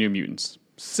not have the New Mutants,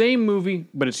 same movie,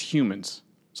 but it's humans.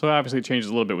 So obviously it changes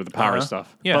a little bit with the power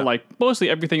stuff. Yeah. But like mostly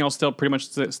everything else still pretty much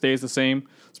stays the same.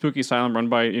 Spooky Asylum run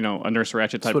by a Nurse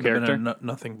Ratched type Would have character. been a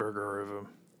nothing burger of them.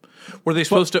 Were they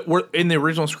supposed to? Were in the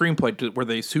original screenplay? Were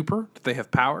they super? Did they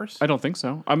have powers? I don't think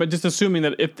so. I'm just assuming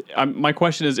that if my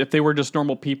question is if they were just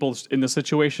normal people in the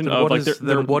situation of What like is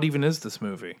what even is this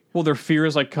movie? well, their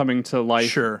fears like coming to life.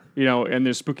 Sure. And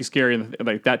there's spooky, scary, and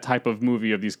like that type of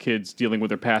movie of these kids dealing with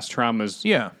their past traumas.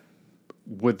 Yeah.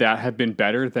 Would that have been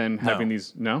better than having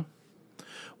these? No.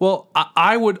 Well,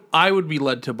 I would be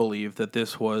led to believe that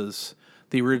this was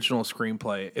the original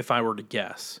screenplay. If I were to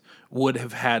guess, would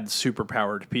have had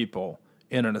superpowered people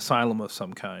in an asylum of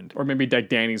some kind. Or maybe like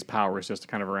Danny's power is just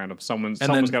kind of a random. Someone's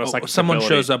got a psychic someone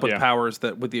ability. shows up with Yeah. powers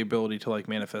with the ability to like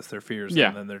manifest their fears, Yeah.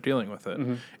 and then they're dealing with it.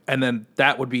 And then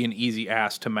that would be an easy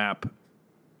ass to map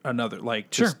another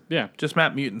just, Sure, yeah. just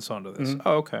map mutants onto this.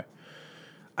 Oh, okay.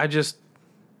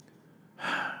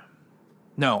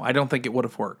 No, I don't think it would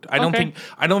have worked. I don't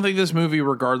think this movie,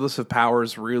 regardless of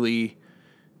powers, really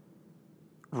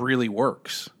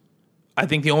works. I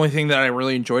think the only thing that I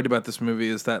really enjoyed about this movie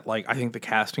is that, like, I think the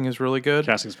casting is really good.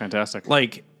 Casting's fantastic.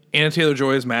 Like, Anna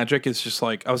Taylor-Joy's Magic is just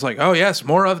like, I was like, oh yes,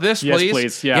 more of this, Yes, please.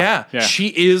 please. Yeah. She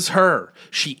is her.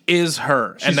 She is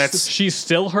her. And she's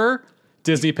still her.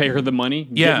 Disney pay her the money.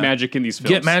 Yeah. Get Magic in these films.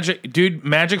 Get Magic. Dude,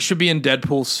 Magic should be in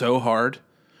Deadpool so hard.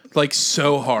 Like,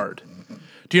 so hard.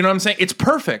 Do you know what I'm saying? It's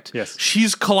perfect. Yes.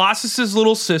 She's Colossus's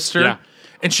little sister. Yeah.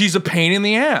 And she's a pain in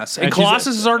the ass. And And she's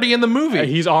Colossus is already in the movie.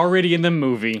 He's already in the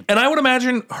movie. And I would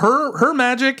imagine her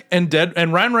Magic and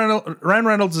Ryan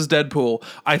Reynolds' Deadpool,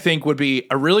 I think, would be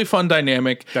a really fun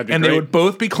dynamic. That'd be and great. they would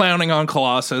both be clowning on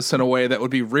Colossus in a way that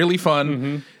would be really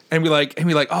fun. And be like,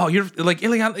 oh, you're like,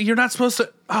 Ilion, you're not supposed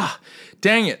to.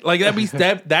 Dang it! Like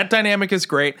that dynamic is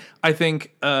great. I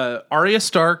think Arya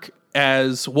Stark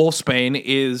as Wolfsbane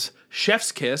is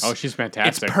chef's kiss. Oh, she's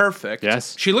fantastic. It's perfect.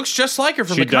 Yes. She looks just like her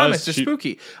from She the comics. does. It's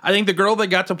spooky. I think the girl that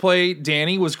got to play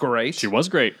Dany was great. She was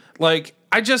great. Like,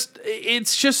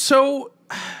 it's just so.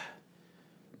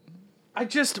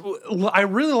 I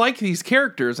really like these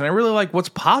characters, and I really like what's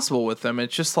possible with them.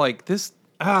 It's just like this.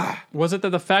 Was it that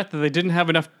the fact that they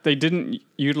didn't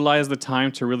utilize the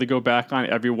time to really go back on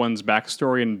everyone's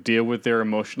backstory and deal with their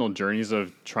emotional journeys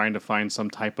of trying to find some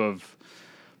type of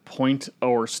point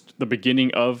or the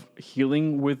beginning of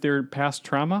healing with their past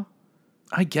trauma?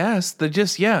 I guess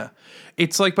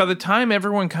it's like by the time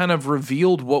everyone kind of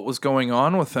revealed what was going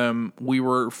on with them, we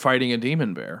were fighting a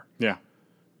demon bear. Yeah.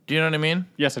 Do you know what I mean?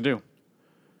 Yes, I do.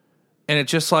 And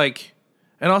it's just like,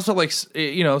 And also, like,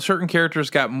 certain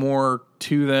characters got more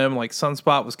to them. Like,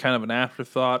 Sunspot was kind of an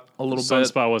afterthought a little bit.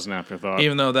 Sunspot was an afterthought.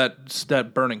 Even though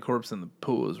that burning corpse in the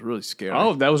pool was really scary.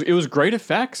 Oh, it was great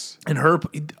effects. And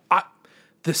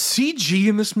the CG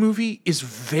in this movie is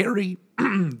very,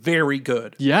 very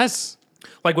good. Yes.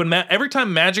 Like, every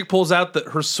time Magic pulls out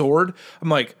her sword, I'm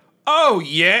like, oh,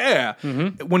 yeah.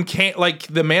 Mm-hmm. When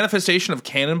the manifestation of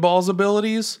Cannonball's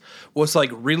abilities was,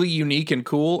 like, really unique and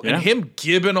cool. Yeah. And him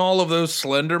gibbing all of those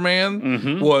Slender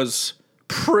Man was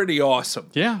pretty awesome.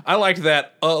 Yeah. I liked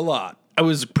that a lot. It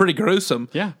was pretty gruesome.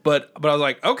 Yeah. But I was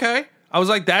like, okay. I was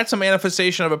like, that's a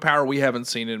manifestation of a power we haven't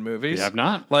seen in movies. We have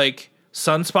not. Like,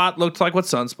 Sunspot looked like what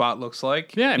Sunspot looks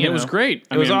like. Yeah, and it was great.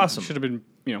 It was awesome. Should have been,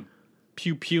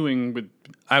 pew-pewing with,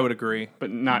 I would agree. but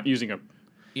not using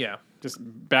Yeah. just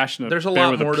bashing a There's a bear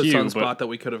lot with more to pew, Sunspot but- that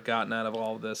we could have gotten out of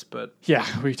all of this, but Yeah,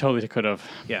 we totally could have.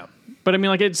 yeah. But I mean,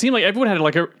 like, it seemed like everyone had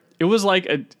it was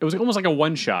almost like a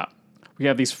one shot. We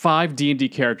have these 5 D&D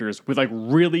characters with like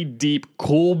really deep,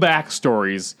 cool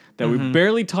backstories that we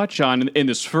barely touch on in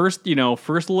this first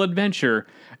little adventure,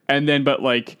 and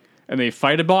they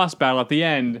fight a boss battle at the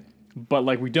end. But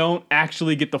like we don't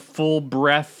actually get the full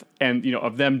breadth and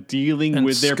of them dealing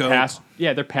with their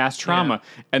scope. past trauma,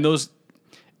 and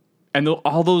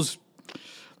all those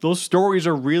stories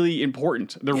are really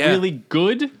important. They're really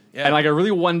good, and like I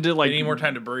really wanted to like. They need more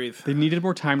time to breathe. They needed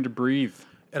more time to breathe.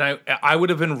 And I would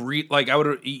have been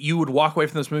you would walk away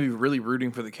from this movie really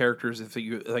rooting for the characters if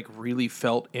you like really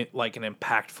felt it like an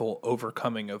impactful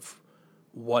overcoming of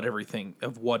what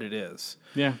it is.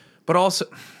 Yeah, But also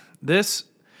this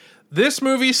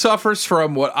movie suffers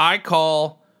from what I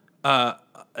call a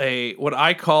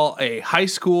high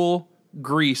school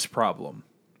Grease problem.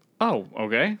 Oh,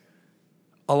 okay.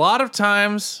 A lot of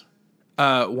times,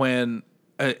 when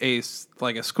a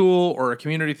school or a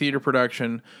community theater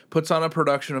production puts on a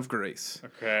production of Grease,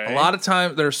 Okay. a lot of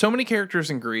times there are so many characters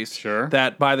in Grease Sure.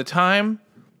 that by the time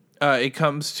it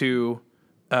comes to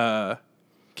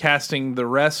casting the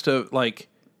rest of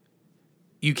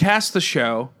you cast the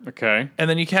show. Okay. And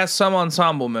then you cast some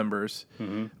ensemble members,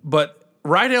 but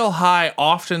Rydell High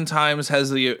oftentimes has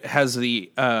the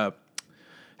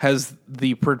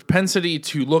propensity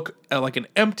to look like an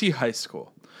empty high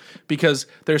school because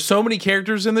there's so many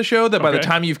characters in the show that by the Okay.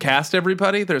 time you've cast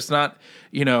everybody, there's not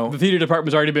The theater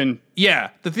department's already been.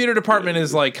 the theater department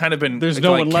is like kind of been There's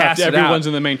no one left. casted Everyone's out.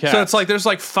 in the main cast. So it's like there's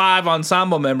like 5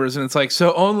 ensemble members, and it's like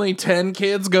so only 10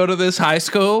 kids go to this high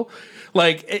school.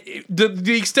 Like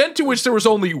the extent to which there was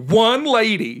only one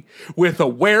lady with a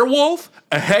werewolf,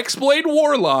 a hexblade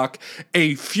warlock,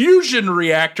 a fusion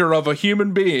reactor of a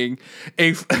human being,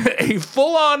 a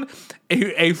full on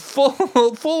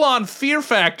Fear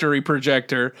Factory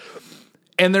projector,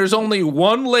 and there's only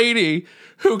one lady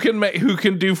who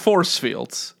can do force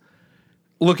fields,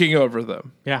 looking over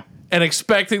them Yeah. and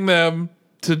expecting them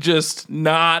to just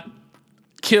not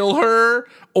kill her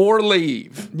or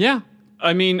leave. Yeah.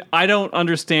 I mean, I don't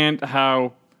understand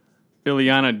how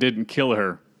Ileana didn't kill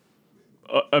her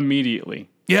immediately.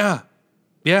 Yeah.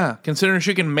 Considering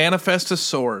she can manifest a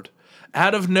sword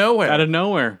out of nowhere. Out of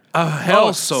nowhere. a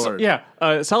hell sword.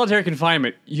 Solitary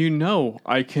confinement.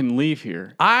 I can leave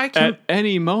here. I can At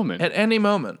any moment. at any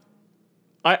moment.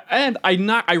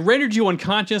 I rendered you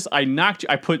unconscious. I knocked you.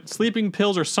 I put sleeping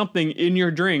pills or something in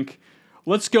your drink.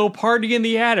 Let's go party in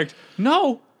the attic.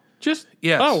 No. Just.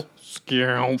 Yes. Oh.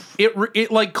 Scare.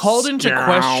 It like called into Scalp.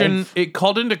 question. It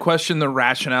called into question the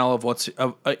rationale of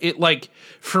it. Like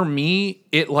for me,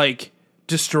 it like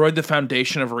destroyed the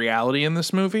foundation of reality in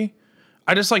this movie.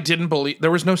 I just like didn't believe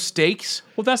there was no stakes.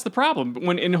 Well, that's the problem.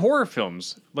 When in horror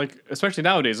films, like especially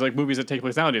nowadays, like movies that take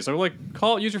place nowadays, they're like,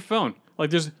 use your phone.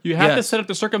 Like you have to Yes. set up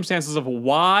the circumstances of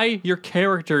why your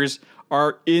characters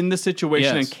are in the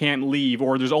situation Yes. and can't leave,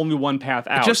 or there's only one path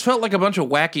out. It just felt like a bunch of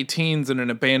wacky teens in an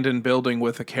abandoned building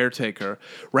with a caretaker,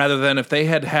 rather than if they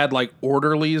had like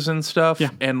orderlies and stuff.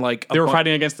 Yeah. And like they were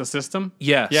fighting against the system.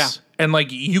 Yes. Yeah. And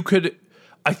like you could,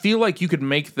 I feel like you could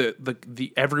make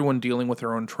the everyone dealing with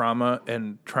their own trauma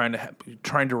and trying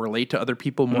to relate to other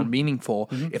people more meaningful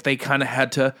if they kind of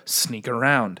had to sneak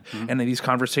around and these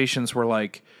conversations were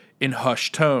like in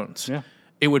hushed tones. Yeah.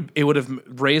 It would have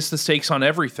raised the stakes on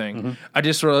everything. I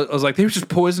was like, they were just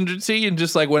poisoned tea and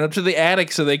just like went up to the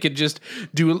attic so they could just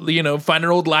do find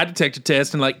an old lie detector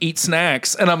test and like eat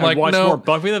snacks. And I'm like, watch no, more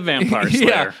Buffy the Vampire Slayer.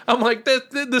 yeah. I'm like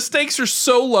the stakes are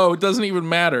so low it doesn't even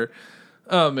matter.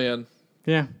 Oh man,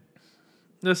 Yeah.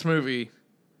 this movie.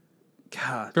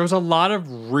 God. There was a lot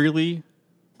of really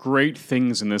great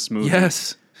things in this movie.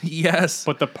 Yes.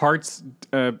 But the parts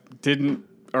are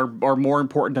more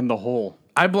important than the whole.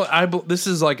 This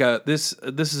is like this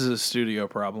is a studio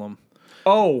problem.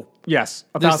 Oh, yes,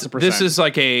 1,000%.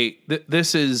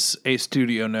 This is a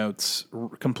studio notes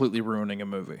completely ruining a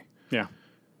movie. Yeah.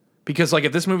 Because like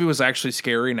if this movie was actually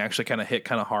scary and actually kind of hit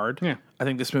kind of hard, Yeah. I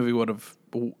think this movie would have.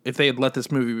 If they had let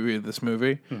this movie be this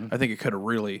movie, I think it could have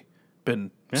really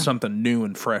been something new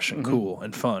and fresh and cool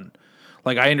and fun.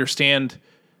 Like I understand.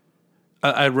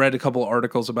 I read a couple of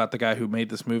articles about the guy who made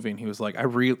this movie, and he was like, I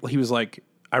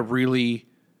really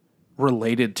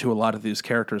related to a lot of these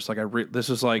characters. Like this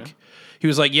is like, he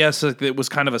was like, yes, it was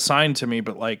kind of assigned to me,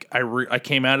 but like I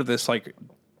came out of this like,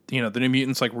 you know, the New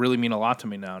Mutants like really mean a lot to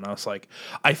me now, and I was like,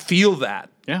 I feel that,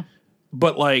 Yeah.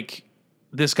 but like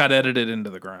this got edited into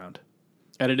the ground.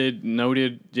 Edited,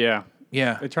 noted, yeah.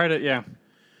 Yeah, They tried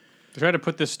to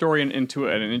put this story into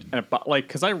like,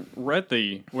 because I read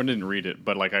didn't read it,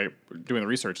 but like I doing the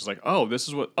research, it's like, oh, this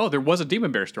is there was a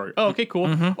Demon Bear story. Oh, okay,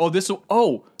 cool.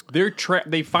 Oh,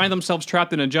 they find themselves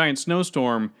trapped in a giant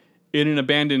snowstorm in an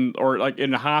abandoned or like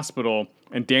in a hospital,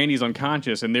 and Danny's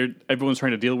unconscious, and everyone's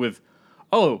trying to deal with.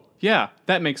 Oh, yeah,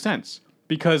 that makes sense.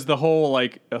 Because the whole,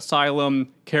 like, asylum,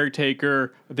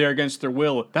 caretaker, they're against their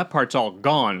will, that part's all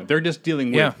gone. They're just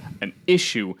dealing with an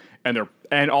issue,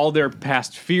 and all their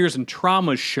past fears and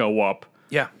traumas show up.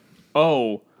 yeah,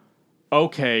 Oh,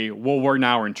 okay, well, we're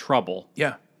now in trouble.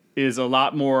 yeah, Is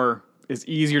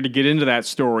easier to get into that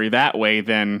story that way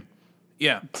than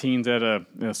yeah. teens at an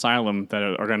asylum that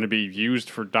are going to be used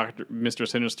for Mr.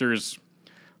 Sinister's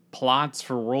plots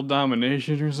for world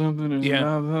domination or something. And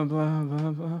Yeah. blah, blah, blah,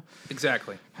 blah, blah.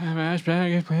 Exactly. Can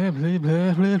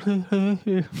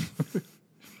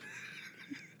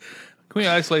we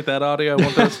isolate that audio?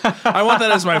 I want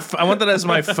that as my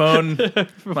phone.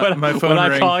 My phone When I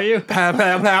ring. call you? Pow,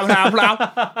 pow, pow, pow,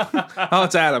 pow. Oh,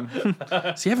 it's Adam.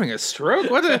 Is he having a stroke?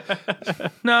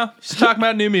 No, he's talking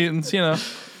about New Mutants. You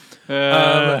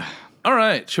know. All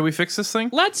right, should we fix this thing?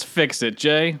 Let's fix it,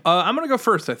 Jay. I'm gonna go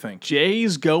first. I think.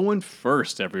 Jay's going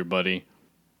first, everybody.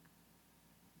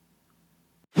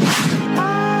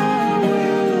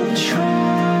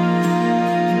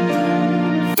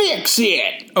 Fix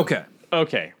it! Okay.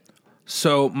 Okay.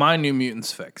 So my New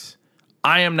Mutants fix.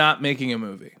 I am not making a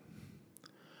movie.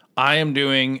 I am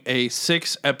doing a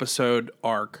 6-episode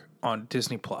arc on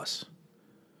Disney Plus.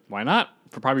 Why not?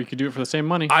 Probably you could do it for the same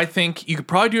money. I think you could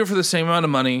probably do it for the same amount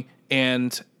of money,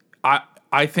 and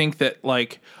I think that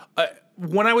like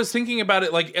when I was thinking about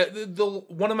it, like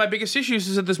one of my biggest issues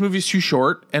is that this movie is too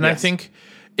short, and I Yes. think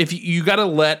if you got to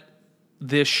let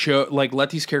this show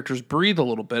let these characters breathe a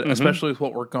little bit, especially with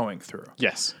what we're going through.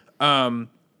 Yes.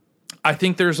 I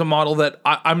think there's a model that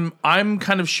I'm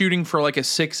kind of shooting for like a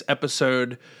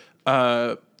 6-episode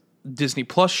Disney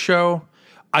Plus show.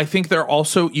 I think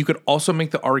you could also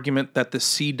make the argument that the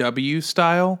CW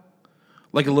style,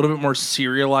 like a little bit more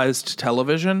serialized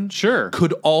television, Sure.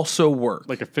 could also work.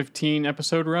 Like a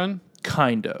 15-episode run?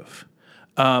 Kind of.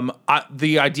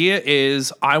 The idea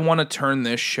is I want to turn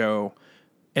this show,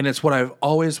 and it's what I've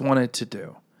always wanted to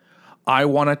do. I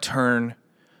want to turn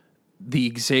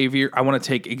I want to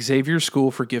take Xavier's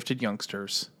School for Gifted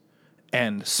Youngsters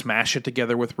and smash it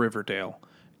together with Riverdale.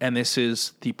 And this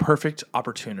is the perfect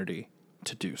opportunity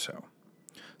to do so.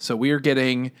 So we are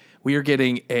getting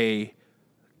a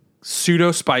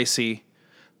pseudo spicy,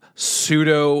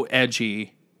 pseudo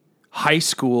edgy high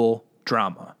school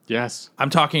drama. Yes. I'm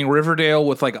talking Riverdale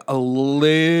with like a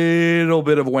little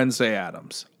bit of Wednesday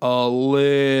Addams, a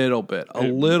little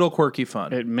quirky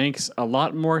fun. It makes a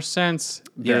lot more sense.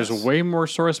 There's Yes. way more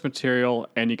source material,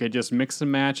 and you could just mix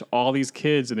and match all these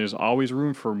kids, and there's always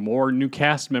room for more new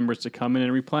cast members to come in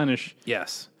and replenish.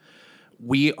 Yes.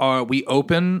 We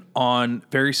open on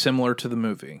very similar to the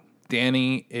movie.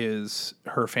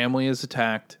 Her family is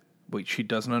attacked, but she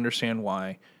doesn't understand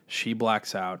why. She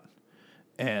blacks out,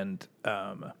 and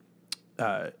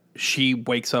she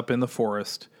wakes up in the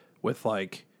forest with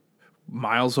like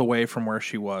miles away from where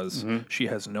she was. She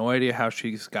has no idea how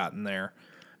she's gotten there.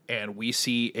 And we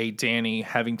see a Dani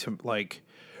having to like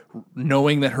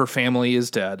knowing that her family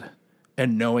is dead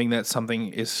and knowing that something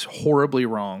is horribly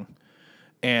wrong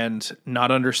and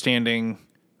not understanding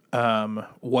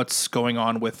what's going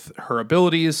on with her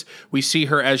abilities. We see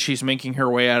her as she's making her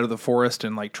way out of the forest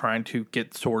and like trying to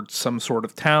get towards some sort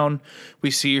of town.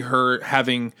 We see her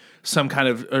having some kind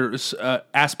of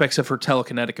aspects of her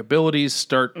telekinetic abilities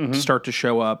start to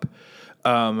show up.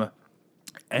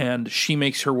 And she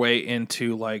makes her way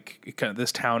into like kind of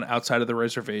this town outside of the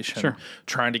reservation,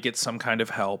 trying to get some kind of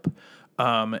help.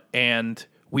 And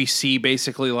we see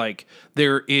basically like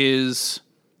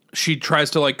she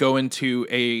tries to like go into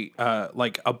a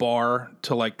bar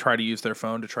to like try to use their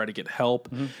phone to try to get help.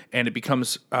 And it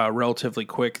becomes relatively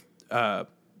quick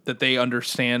that they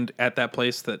understand at that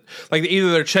place that like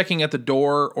either they're checking at the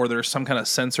door or there's some kind of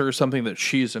sensor or something that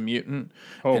she's a mutant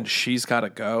and she's got to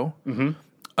go.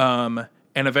 And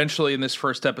eventually in this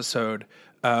first episode,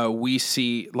 we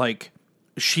see like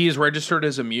she is registered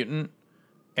as a mutant,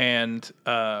 and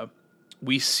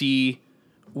we see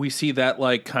that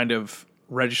like kind of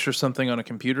register something on a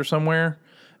computer somewhere,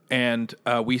 and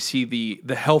we see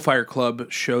the Hellfire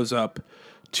Club shows up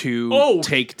to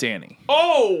take Danny.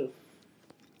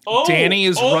 Danny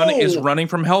is running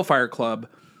from Hellfire Club,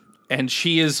 and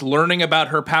she is learning about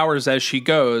her powers as she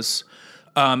goes.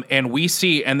 And we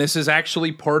see, and this is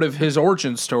actually part of his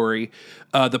origin story,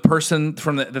 the person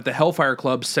from that the Hellfire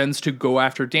Club sends to go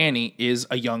after Danny is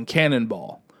a young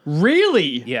Cannonball.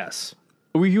 Really? Yes.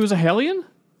 He was a Hellion?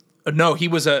 No, he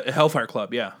was a Hellfire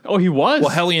Club, yeah. Oh, he was? Well,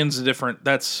 Hellion's a different,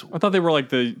 that's... I thought they were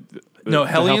like no,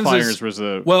 Hellions Hellfires was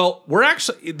a... Well, we're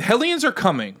actually... Hellions are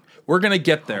coming. We're going to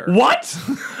get there. What?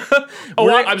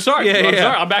 I'm sorry. Yeah, I'm yeah.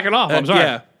 sorry. I'm backing off. I'm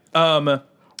sorry. Yeah.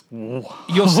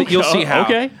 You'll see how.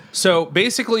 Okay. So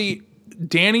basically,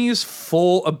 Danny's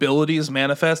full abilities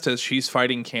manifest as she's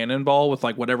fighting Cannonball with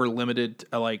like whatever limited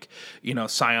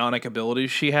psionic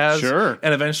abilities she has. Sure.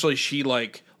 And eventually she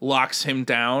like locks him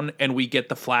down, and we get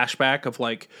the flashback of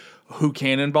like who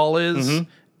Cannonball is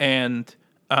and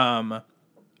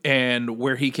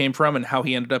where he came from and how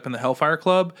he ended up in the Hellfire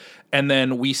Club. And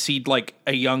then we see like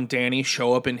a young Danny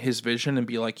show up in his vision and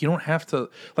be like, you don't have to,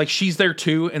 like, she's there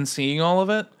too and seeing all of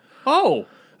it. Oh.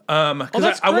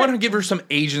 Because I want to give her some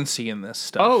agency in this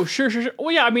stuff. Oh, sure.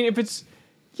 Well, yeah, I mean,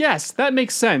 yes, that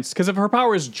makes sense. Because if her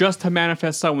power is just to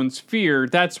manifest someone's fear,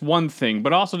 that's one thing.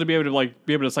 But also to be able to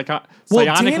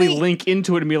psionically link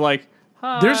into it and be like,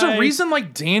 hi. There's a reason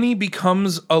like Danny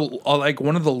becomes a like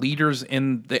one of the leaders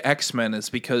in the X-Men is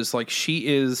because like she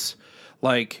is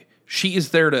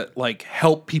there to like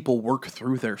help people work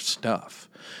through their stuff.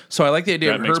 So I like the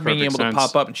idea of her being able to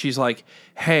pop up, and she's like,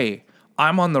 "Hey,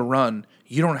 I'm on the run.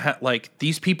 You don't have like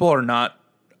these people are not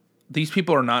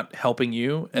helping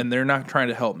you, and they're not trying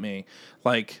to help me.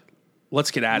 Like,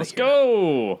 let's get out of here.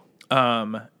 Let's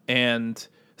go." And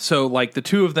so like the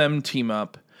two of them team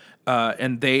up,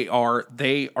 and they are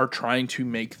trying to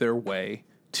make their way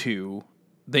to.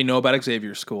 They know about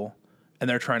Xavier School, and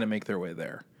they're trying to make their way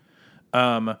there.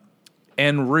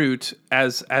 En route,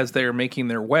 as they're making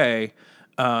their way,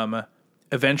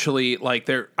 eventually, like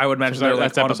I would imagine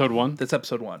that's episode 1. That's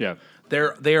episode 1. Yeah,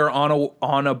 they are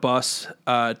on a bus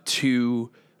to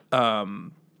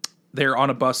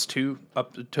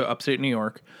upstate New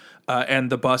York, and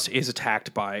the bus is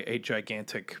attacked by a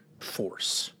gigantic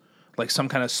force, like some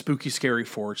kind of spooky, scary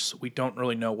force. We don't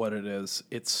really know what it is.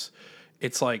 It's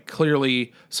like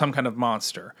clearly some kind of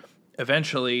monster.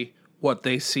 Eventually, what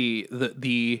they see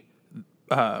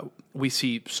we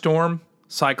see Storm,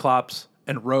 Cyclops,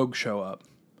 and Rogue show up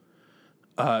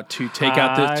to take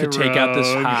out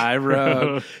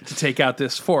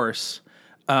this force.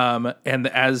 And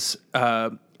as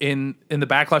in the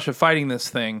backlash of fighting this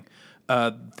thing,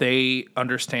 they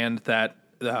understand that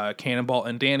Cannonball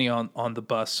and Danny on the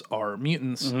bus are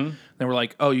mutants. Mm-hmm. They were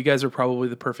like, "Oh, you guys are probably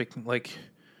the perfect like."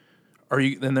 Are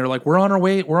you? And they're like, we're on our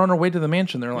way to the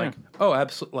mansion. They're like, oh,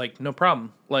 absolutely, like no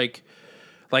problem. Like,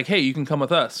 hey, you can come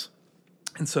with us.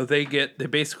 And so they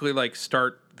basically like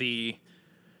start the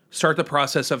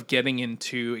process of getting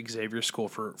into Xavier School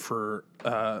for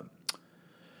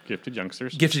gifted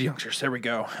youngsters. Gifted youngsters. There we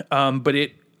go.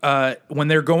 But when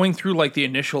they're going through like the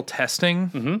initial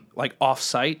testing, like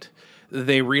off-site,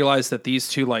 they realize that these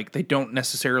two like they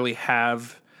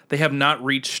have not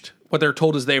reached. What they're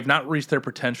told is they have not reached their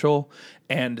potential,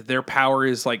 and their power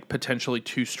is like potentially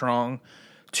too strong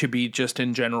to be just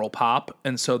in general pop,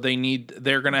 and so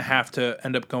they're gonna have to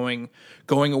end up going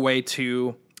away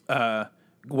to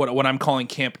what I'm calling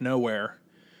Camp Nowhere.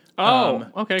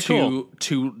 Okay, cool.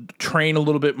 To train a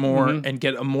little bit more and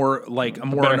get a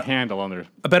better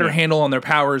handle on their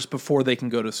powers before they can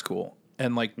go to school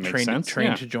and like train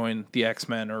to join the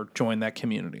X-Men or join that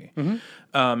community.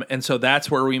 And so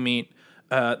that's where we meet.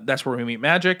 That's where we meet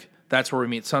Magic. That's where we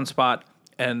meet Sunspot,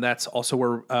 and that's also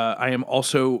where I am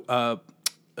also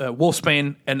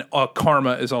Wolfsbane, and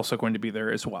Karma is also going to be there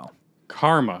as well.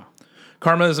 Karma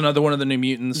is another one of the New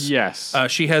Mutants. Yes,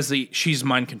 she's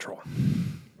mind control.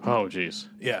 Oh, geez.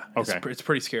 Yeah. Okay. It's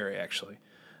pretty scary actually.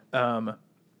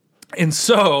 And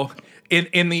so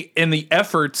in the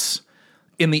efforts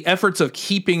of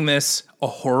keeping this a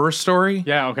horror story.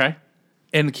 Yeah. Okay.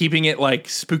 And keeping it like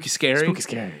spooky scary.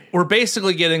 We're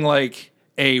basically getting like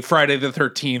a Friday the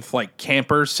 13th like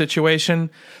camper situation.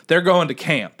 They're going to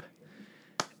camp.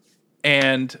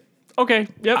 And Okay.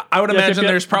 Yep. I would Yep, imagine yep,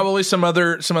 yep. there's probably some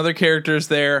other characters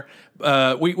there.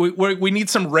 We need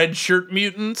some red shirt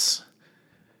mutants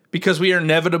because we are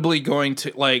inevitably going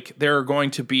to there are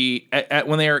going to be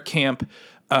when they are at camp,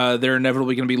 they're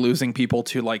inevitably going to be losing people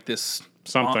to like this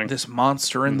Something. this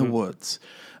monster in the woods.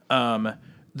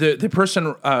 The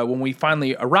person when we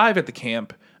finally arrive at the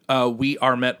camp, we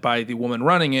are met by the woman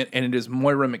running it, and it is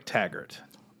Moira McTaggart.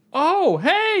 Oh,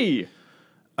 hey.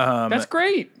 That's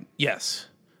great. Yes.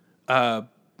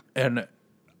 And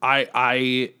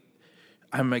I'm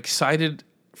excited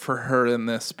for her in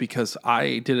this because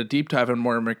I did a deep dive on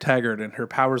Moira McTaggart, and her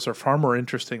powers are far more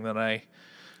interesting than I.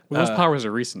 Well, those powers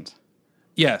are recent.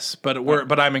 Yes, but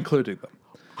I'm including them.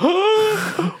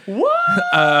 What?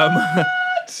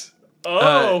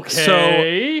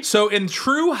 Okay. So in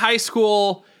true high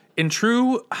school,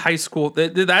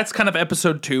 that's kind of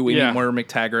episode 2. We Yeah. meet Moira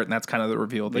McTaggart, and that's kind of the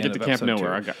reveal. At the They end get to of Camp episode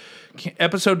Nowhere. 2. Okay.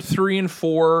 Episode 3 and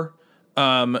 4,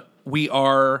 we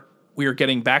are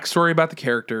getting backstory about the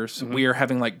characters. We are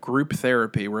having like group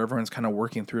therapy where everyone's kind of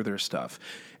working through their stuff,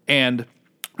 and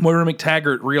Moira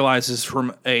McTaggart realizes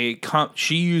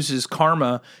she uses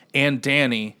Karma and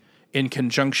Danny in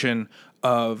conjunction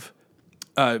of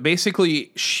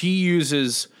basically she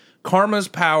uses Karma's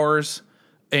powers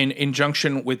in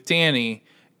conjunction with Danny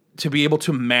to be able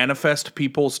to manifest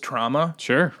people's trauma.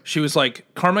 Sure. She was like,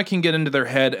 Karma can get into their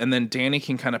head and then Danny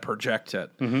can kind of project it.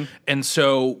 And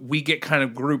so we get kind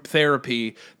of group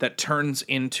therapy that turns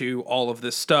into all of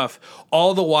this stuff.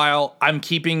 All the while, I'm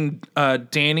keeping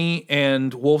Danny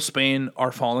and Wolfsbane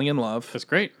are falling in love. That's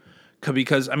great.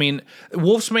 Because, I mean,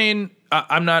 Wolfsbane,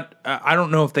 I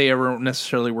don't know if they ever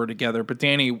necessarily were together, but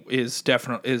Danny is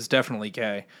definitely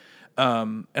gay.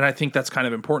 And I think that's kind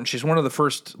of important. She's one of the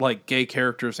first like gay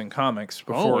characters in comics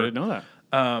before. Oh, I didn't know that.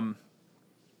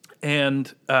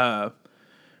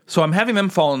 So I'm having them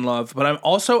fall in love, but I'm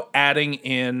also adding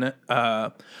in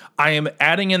the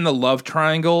love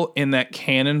triangle in that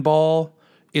Cannonball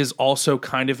is also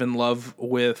kind of in love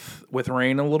with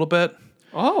Rain a little bit.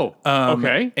 Oh,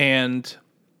 okay. And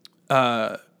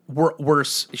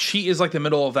she is like the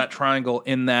middle of that triangle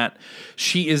in that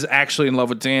she is actually in love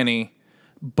with Danny,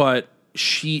 but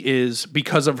she is,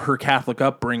 because of her Catholic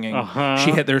upbringing,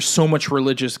 there's so much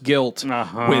religious guilt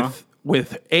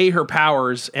with A, her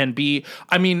powers, and B,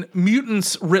 I mean,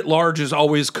 mutants writ large is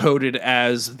always coded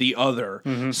as the other.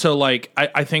 So like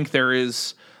I think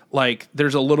there's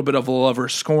a little bit of a lover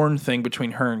scorn thing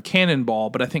between her and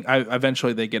Cannonball, but I think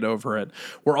eventually they get over it.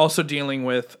 We're also dealing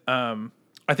with I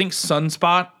think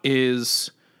Sunspot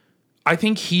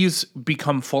he's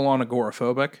become full on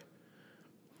agoraphobic.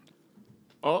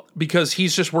 Oh, because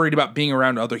he's just worried about being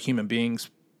around other human beings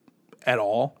at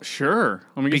all. sure.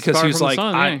 I mean, Because he's like,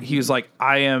 I like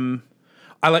the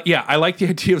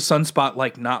idea of Sunspot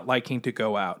like not liking to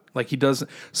go out. Like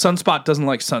Sunspot doesn't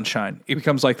like sunshine. It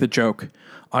becomes like the joke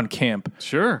on camp.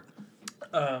 Sure.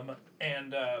 I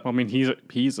mean,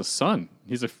 he's a sun.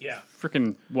 He's a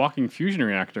freaking walking fusion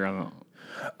reactor. I don't know.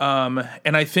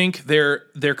 And I think there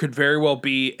could very well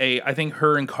be I think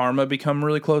her and Karma become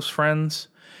really close friends.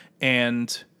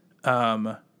 And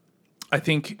I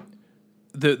think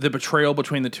the betrayal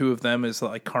between the two of them is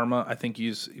like Karma, I think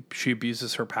she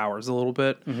abuses her powers a little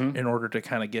bit in order to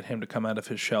kind of get him to come out of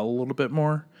his shell a little bit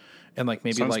more. And like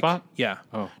maybe Sunspot?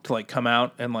 to like come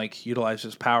out and like utilize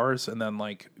his powers, and then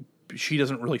like she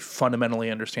doesn't really fundamentally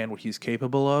understand what he's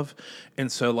capable of.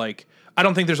 And so like I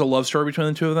don't think there's a love story between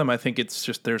the two of them. I think it's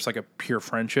just there's like a pure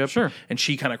friendship. Sure. And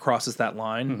she kind of crosses that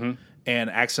line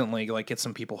and accidentally like gets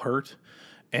some people hurt.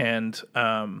 And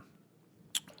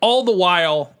all the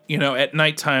while, at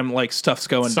nighttime, like stuff's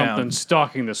going down. Something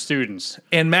stalking the students.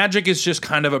 And magic is just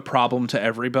kind of a problem to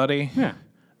everybody. Yeah.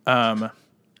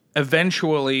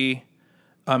 Eventually,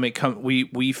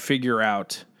 we figure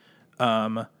out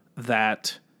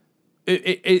that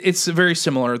it's very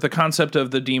similar. The concept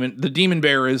of the demon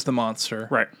bear is the monster.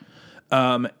 Right.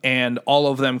 And all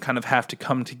of them kind of have to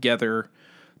come together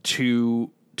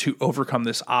to overcome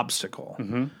this obstacle.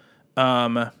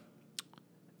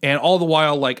 And all the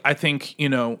while, like I think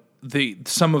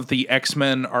some of the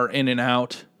X-Men are in and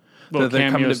out. Little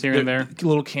cameos here and there.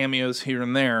 Little cameos here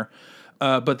and there.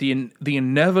 But the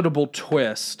inevitable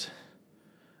twist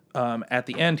at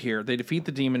the end here, they defeat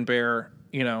the demon bear.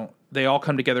 They all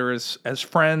come together as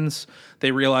friends.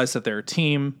 They realize that they're a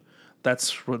team.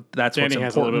 That's Danny what's important.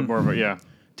 has a little bit more, but yeah.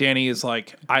 Danny is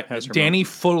like Danny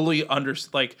fully I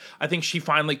think she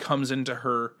finally comes into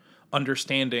her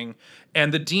understanding,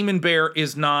 and the demon bear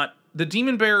is the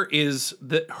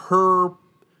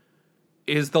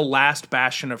last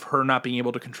bastion of her not being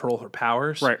able to control her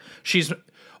powers. Right. She's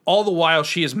all the while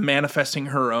she is manifesting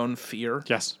her own fear.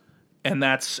 Yes. and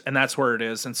that's where it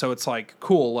is. And so it's like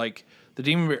cool, like the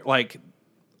demon bear,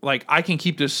 like I can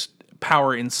keep this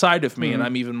power inside of me, and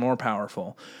I'm even more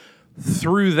powerful.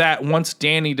 Through that, once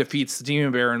Danny defeats the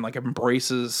demon bear and like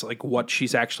embraces like what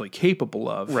she's actually capable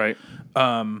of, Right.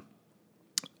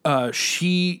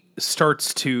 She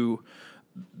starts to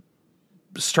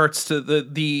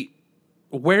the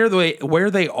where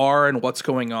they are and what's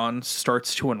going on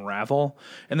starts to unravel.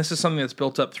 And this is something that's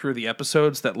built up through the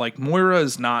episodes, that like Moira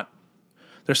is not,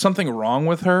 there's something wrong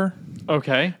with her,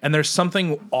 Okay. and there's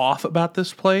something off about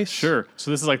this place. Sure. So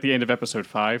this is like the end of episode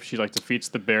 5. She like defeats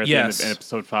the bear at Yes. the end of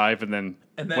episode 5, and then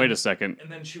wait a second.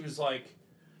 And then she was like,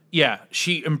 yeah,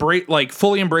 she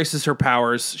fully embraces her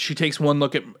powers. She takes one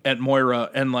look at Moira,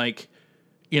 and like,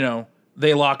 you know,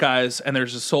 they lock eyes, and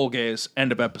there's a soul gaze.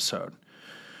 End of episode.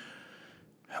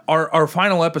 Our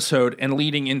final episode, and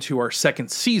leading into our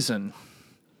second season.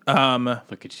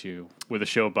 Look at you with a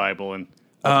show Bible and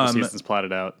all the seasons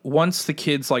plotted out. Once the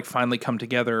kids like finally come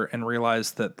together and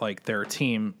realize that like they're a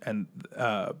team, and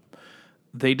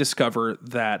they discover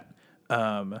that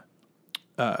the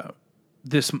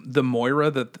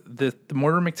Moira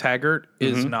McTaggart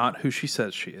is not who she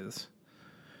says she is.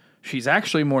 She's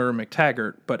actually Moira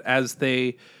McTaggart, but as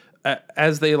they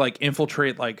like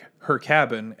infiltrate like her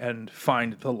cabin and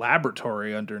find the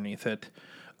laboratory underneath it,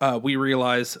 we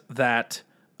realize that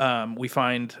we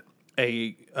find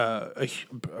a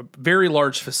very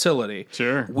large facility.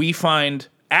 Sure. We find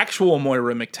actual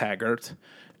Moira McTaggart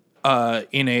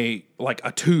in a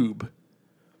tube.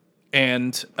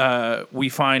 And we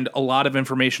find a lot of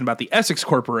information about the Essex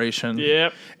Corporation.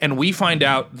 Yep. And we find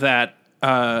out that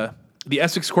the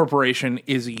Essex Corporation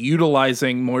is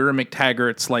utilizing Moira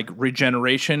McTaggart's like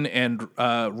regeneration and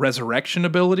resurrection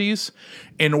abilities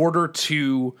in order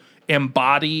to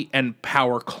embody and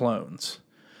power clones.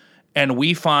 And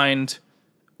we find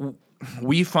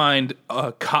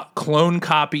clone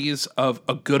copies of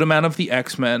a good amount of the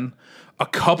X-Men, a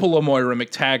couple of Moira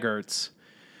McTaggarts,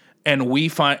 and we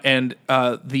find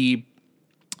the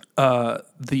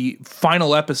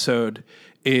final episode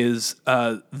is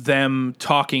them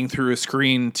talking through a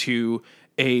screen to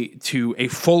a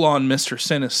full-on Mr.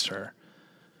 Sinister,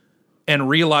 and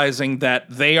realizing that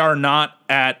they are not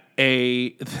at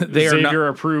they Xavier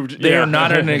approved. They are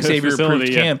not at an Xavier approved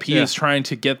facility, camp. Yeah. He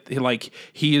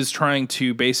is trying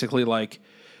to basically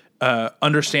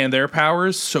understand their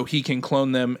powers so he can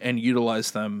clone them and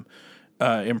utilize them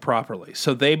improperly.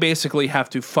 So they basically have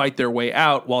to fight their way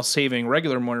out while saving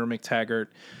regular Moira McTaggart.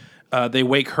 They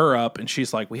wake her up, and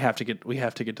she's like, "We have to get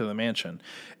to the mansion."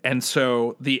 And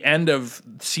so the end of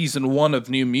season 1 of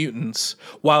New Mutants,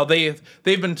 while they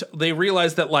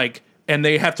realize that and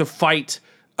they have to fight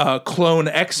clone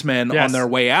X-Men on their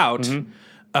way out,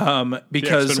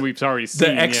 because we've already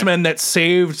seen, the X-Men that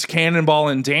saved Cannonball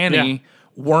and Danny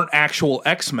weren't actual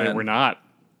X-Men. They were not.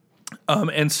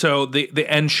 And so the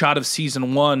end shot of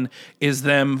season 1 is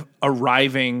them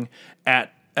arriving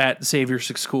at Xavier's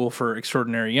School for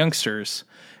Extraordinary Youngsters,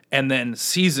 and then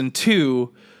season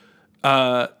 2,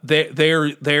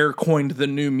 they're coined the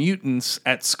New Mutants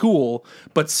at school.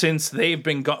 But since they've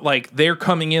been they're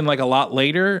coming in a lot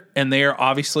later, and they are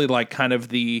obviously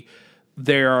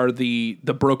they are the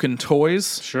broken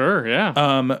toys. Sure,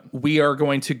 yeah. We are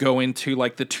going to go into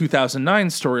the 2009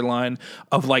 storyline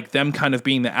of them kind of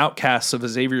being the outcasts of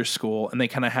Xavier's School, and they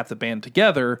kind of have to band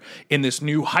together in this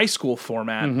new high school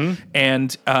format.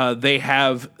 And they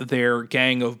have their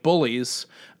gang of bullies,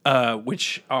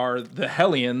 which are the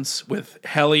Hellions, with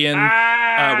Hellion,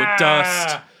 with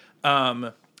Dust.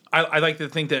 I like to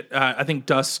think that I think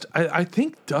Dust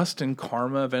and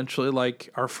Karma eventually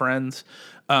are friends.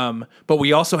 But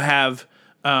we also have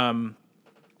I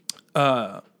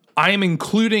am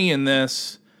including in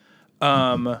this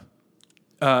Sam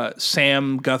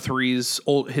Guthrie's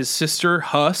his sister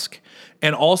Husk,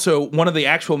 and also one of the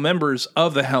actual members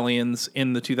of the Hellions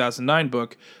in the 2009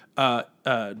 book,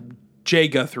 Jay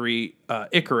Guthrie,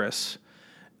 Icarus.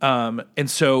 And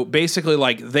so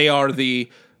basically they are the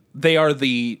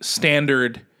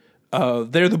standard,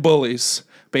 they're the bullies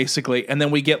basically. And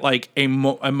then we get a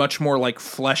much more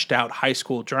fleshed out high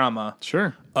school drama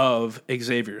of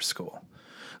Xavier's School.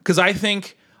 Cause I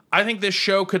think this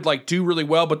show could do really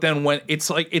well, but then when it's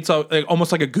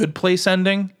almost like a Good Place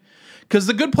ending. Cause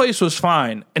The Good Place was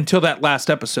fine until that last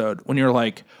episode when you're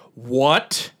like,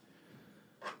 what?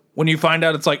 When you find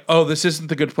out it's oh, this isn't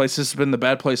The Good Place, this has been the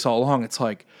bad place all along. It's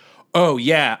oh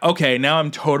yeah, okay, now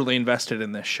I'm totally invested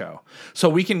in this show. So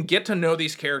we can get to know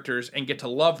these characters and get to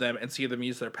love them and see them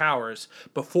use their powers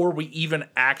before we even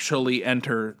actually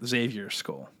enter Xavier's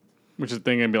School. Which is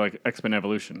then going to be like X-Men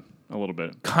Evolution a little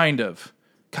bit. Kind of.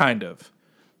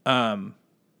 But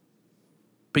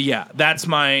yeah, that's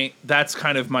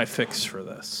kind of my fix for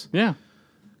this. Yeah.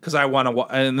 Because I want to,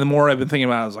 and the more I've been thinking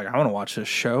about it, I was like, I want to watch this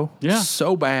show. Yeah.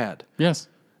 So bad. Yes.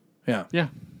 Yeah. Yeah.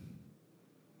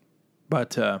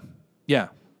 But yeah.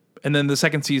 And then the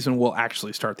second season will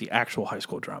actually start the actual high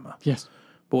school drama. Yes.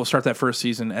 But we'll start that first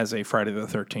season as a Friday the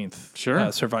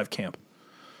 13th survive camp.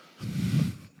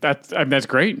 That's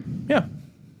great. Yeah.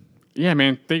 Yeah,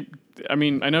 man. I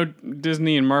know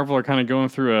Disney and Marvel are kind of going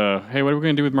through hey, what are we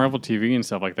going to do with Marvel TV and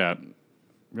stuff like that?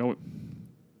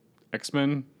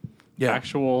 X-Men,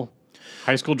 actual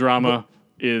high school drama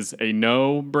is a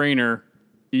no-brainer,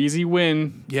 easy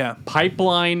win. Yeah.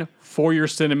 Pipeline for your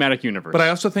cinematic universe. But I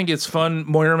also think it's fun,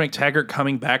 Moira McTaggart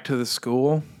coming back to the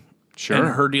school. Sure. And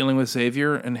her dealing with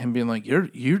Xavier and him being like,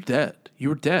 you're dead. You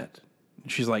were dead.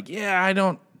 And she's like, yeah, I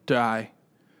don't die.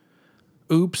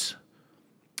 Oops.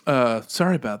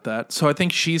 Sorry about that. So I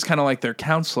think she's kind of like their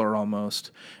counselor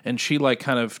almost. And she like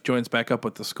kind of joins back up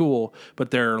with the school,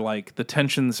 but they're like the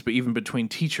tensions even between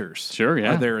teachers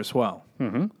are there as well.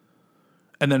 Mm-hmm.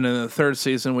 And then in the third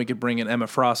season, we could bring in Emma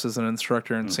Frost as an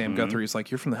instructor and Sam Guthrie's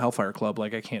like, you're from the Hellfire Club.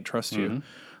 Like, I can't trust you.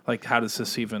 Like, how does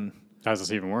this even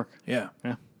work? Yeah.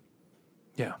 Yeah.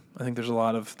 Yeah. I think there's a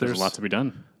lot to be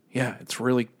done. Yeah. It's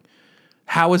really,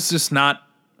 how has this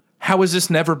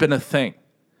never been a thing?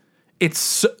 It's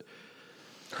so,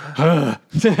 but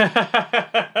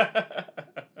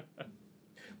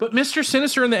Mr.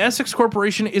 Sinister and the Essex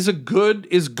Corporation is good.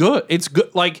 It's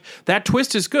good. Like, that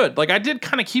twist is good. Like, I did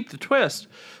kind of keep the twist,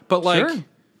 but like,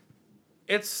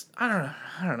 it's, I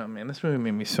don't know, man. This movie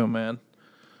made me so mad.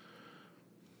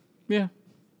 Yeah.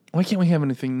 Why can't we have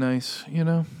anything nice, you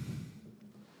know?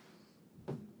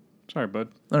 Sorry, bud.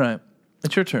 All right.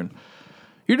 It's your turn.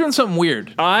 You're doing something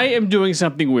weird. I am doing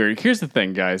something weird. Here's the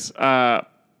thing, guys. Superheroes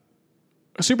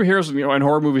and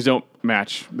horror movies don't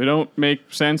match. They don't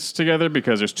make sense together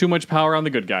because there's too much power on the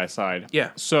good guy side. Yeah.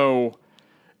 So,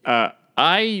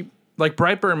 like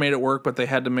Brightburn made it work, but they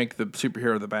had to make the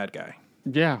superhero the bad guy.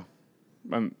 Yeah.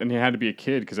 And he had to be a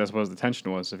kid because that's what the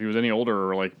tension was. If he was any older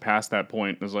or like past that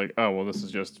point, it was like, oh, well, this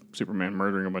is just Superman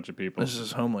murdering a bunch of people. This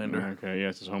is Homelander. Okay, yeah,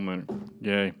 it's his Homelander.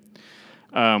 Yay.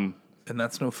 And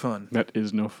that's no fun. That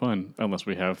is no fun unless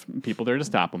we have people there to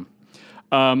stop him.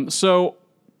 So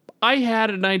I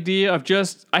had an idea of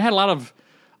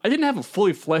I didn't have a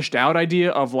fully fleshed out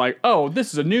idea of like, oh,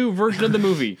 this is a new version of the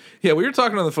movie. Yeah, we were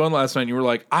talking on the phone last night and you were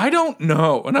like, I don't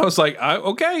know. And I was like,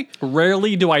 okay.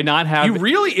 Rarely do I not have...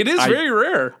 It is very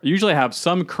rare. I usually have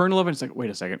some kernel of it. It's like, wait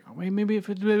a second. Wait, maybe if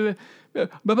it's... It's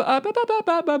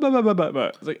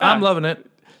like, I'm loving it.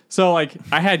 So like,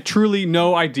 I had truly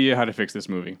no idea how to fix this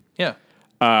movie. Yeah.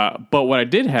 But what I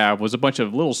did have was a bunch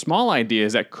of little small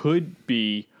ideas that could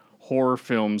be horror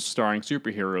films starring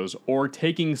superheroes or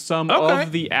taking some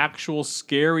of the actual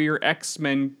scarier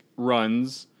X-Men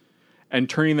runs and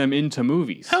turning them into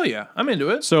movies. Hell yeah. I'm into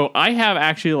it. So I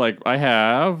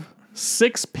have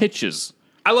 6 pitches.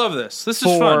 I love this. This is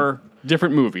for fun.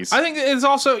 Different movies. I think it's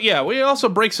also, it also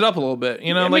breaks it up a little bit.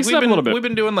 You know, like we've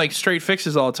been doing like straight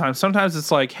fixes all the time. Sometimes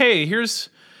it's like, hey, here's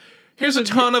a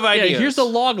ton of ideas. Yeah, here's the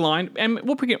log line, and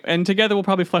together we'll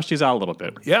probably flesh these out a little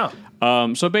bit. Yeah.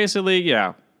 So basically,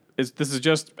 this is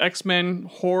just X-Men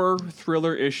horror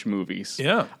thriller-ish movies.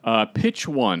 Yeah. Pitch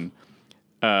 1.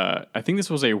 I think this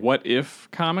was a What If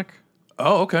comic.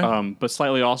 Oh, okay. But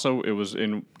slightly also, it was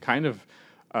in kind of.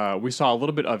 We saw a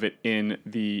little bit of it in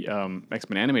the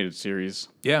X-Men animated series.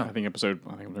 Yeah. I think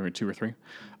maybe 2 or 3.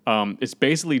 It's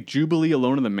basically Jubilee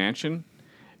alone in the mansion,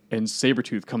 and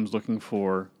Sabretooth comes looking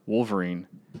for Wolverine.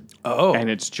 Oh. And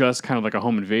it's just kind of like a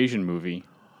home invasion movie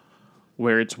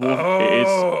where it's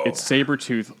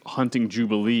Sabretooth hunting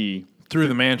Jubilee through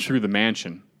the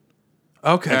mansion.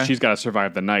 Okay. And she's got to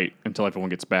survive the night until everyone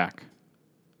gets back.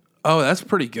 Oh, that's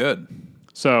pretty good.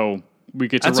 So we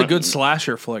get to That's a good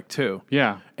slasher flick too.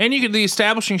 Yeah. And you get the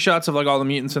establishing shots of like all the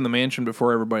mutants in the mansion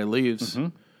before everybody leaves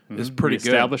is pretty good.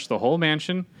 Establish the whole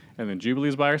mansion, and then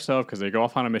Jubilee's by herself because they go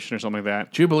off on a mission or something like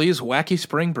that. Jubilee's wacky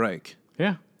spring break.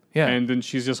 Yeah. Yeah. And then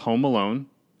she's just home alone,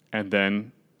 and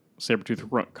then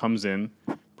Sabretooth comes in,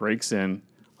 breaks in,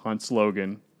 hunts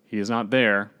Logan. He is not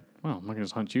there. Well, I'm not going to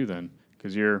just hunt you then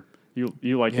because you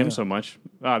like him so much.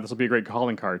 This will be a great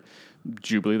calling card.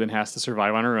 Jubilee then has to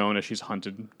survive on her own as she's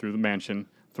hunted through the mansion,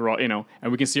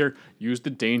 and we can see her use the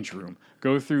danger room,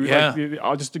 go through,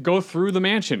 just go through the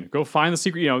mansion, go find the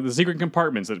secret, the secret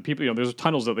compartments that people, there's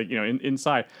tunnels that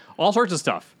inside, all sorts of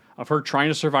stuff of her trying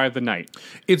to survive the night.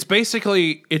 It's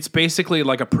basically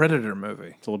like a Predator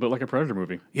movie. It's a little bit like a Predator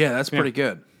movie. Yeah, that's pretty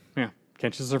good. Yeah,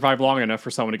 can't she survive long enough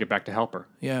for someone to get back to help her?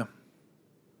 Yeah.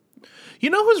 You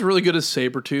know who's really good as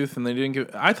Sabretooth, and they didn't give...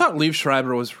 I thought Liev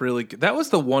Schreiber was really good. That was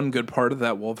the one good part of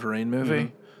that Wolverine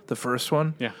movie, the first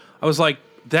one. Yeah. I was like,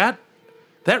 that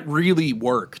really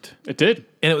worked. It did.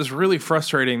 And it was really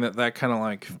frustrating that kind of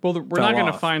like... Well, we're not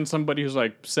going to find somebody who's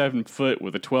like 7 foot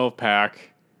with a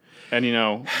 12-pack and,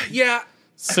 Yeah.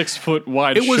 6 foot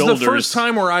wide It was shoulders. the first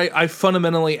time where I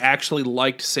fundamentally actually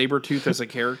liked Sabretooth as a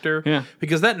character. Yeah.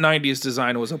 Because that 90s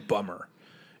design was a bummer.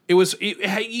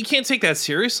 You can't take that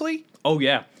seriously. Oh,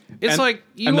 yeah. It's like...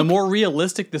 the more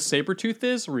realistic the Sabretooth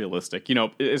is,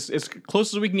 as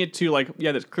close as we can get to, like,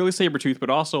 yeah, that's clearly Sabretooth, but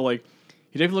also, like,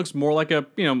 he definitely looks more like a,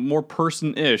 more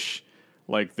person-ish.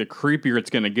 Like, the creepier it's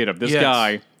going to get of this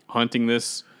guy hunting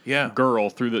this girl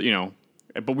through the,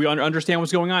 but we understand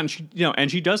what's going on.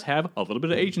 And she does have a little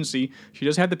bit of agency. She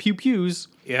does have the pew-pews.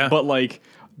 Yeah. But, like,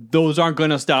 those aren't going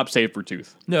to stop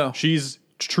Sabretooth. No. She's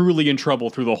truly in trouble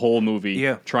through the whole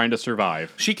movie trying to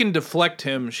survive. She can deflect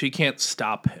him. She can't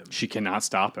stop him. She cannot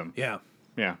stop him. Yeah.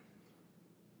 Yeah.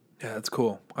 Yeah, that's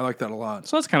cool. I like that a lot.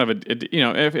 So that's kind of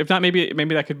if not, maybe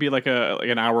that could be like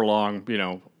an hour long,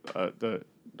 the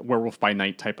Werewolf by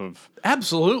Night type of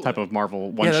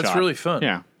Marvel one shot. Yeah, that's really fun.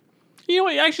 Yeah. You know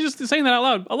what? Actually, just saying that out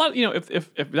loud, a lot.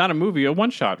 If not a movie, a one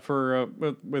shot for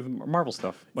with Marvel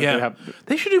stuff. Like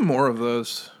they should do more of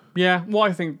those. Yeah. Well,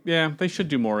 I think they should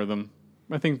do more of them.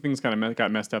 I think things kind of got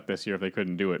messed up this year if they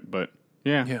couldn't do it, but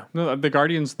yeah. No, the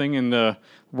Guardians thing in the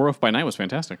Werewolf by Night was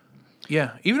fantastic.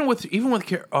 Yeah, even with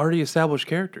already established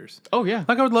characters. Oh yeah,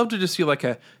 like I would love to just see like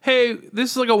hey,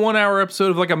 this is like a 1 hour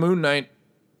episode of like a Moon Knight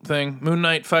thing. Moon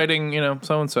Knight fighting,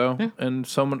 so and so, and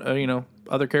someone,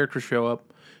 other characters show up.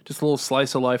 Just a little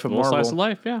slice of life of Marvel. Slice of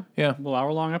life, yeah. A little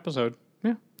hour long episode.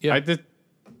 Yeah, yeah.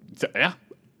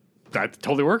 That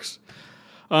totally works.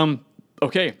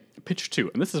 Okay, pitch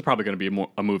 2, and this is probably going to be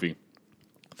a movie.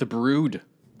 The Brood.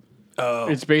 Oh,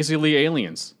 it's basically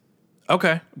aliens.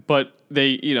 Okay, but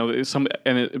they,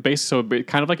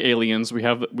 kind of like aliens. We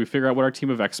figure out what our team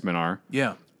of X-Men are.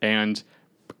 Yeah, and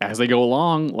as they go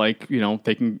along, like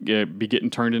they can be getting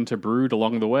turned into Brood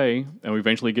along the way, and we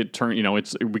eventually get turned.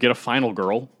 We get a final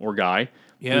girl or guy.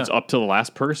 Yeah, it's up to the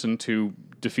last person to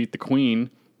defeat the Queen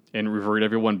and revert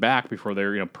everyone back before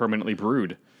they're permanently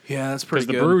Brood. Yeah, that's pretty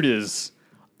good. Because the Brood is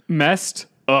messed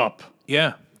up.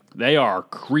 Yeah, they are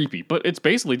creepy, but it's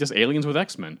basically just aliens with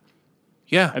X-Men.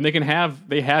 Yeah. And they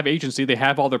have agency, they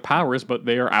have all their powers, but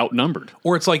they are outnumbered.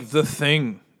 Or it's like The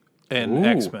Thing and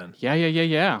X-Men.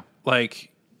 Yeah.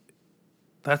 Like,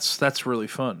 that's really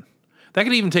fun. That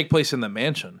could even take place in the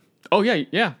mansion. Oh,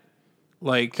 yeah.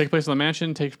 Like, take place in the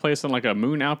mansion, take place in like a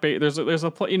moon outbase. There's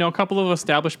a couple of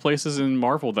established places in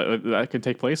Marvel that could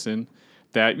take place in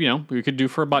that, we could do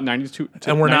for about 90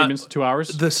 minutes to 2 hours.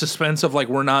 The suspense of like,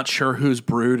 we're not sure who's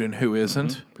Brood and who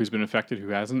isn't. Mm-hmm. Who's been affected, who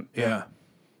hasn't. Yeah.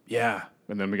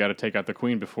 And then we got to take out the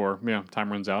Queen before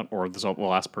time runs out, or the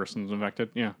last person's infected.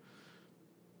 Yeah.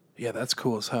 Yeah, that's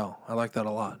cool as hell. I like that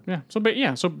a lot. Yeah.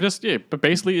 But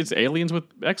basically it's aliens with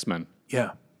X-Men.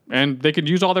 Yeah. And they could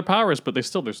use all their powers, but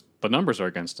the numbers are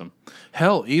against them.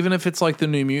 Hell, even if it's like the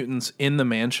New Mutants in the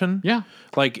mansion. Yeah.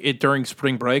 Like it during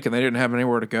spring break and they didn't have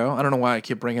anywhere to go. I don't know why I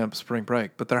keep bringing up spring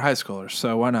break, but they're high schoolers,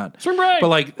 so why not? Spring break! But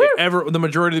like the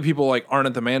majority of the people like aren't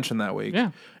at the mansion that week.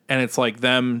 Yeah. And it's like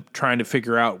them trying to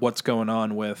figure out what's going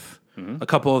on with a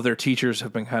couple of their teachers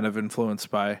have been kind of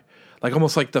influenced by like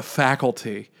almost like The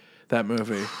Faculty, that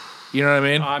movie. You know what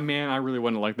I mean? Man, I really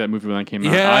wanted to like that movie when that came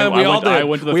out. Yeah, we all did. I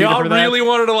went to the we theater all for that. really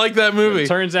wanted to like that movie. It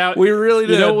turns out we really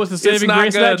did. You know what was the saving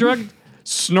grace of that drug?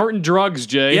 Snorting drugs,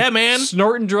 Jay. Yeah, man.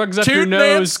 Snorting drugs up your Tootin'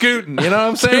 nose. and scooting. You know what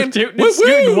I'm saying? Tootin' and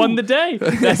scooting won the day.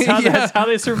 That's how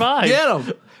they survived. Get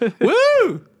them.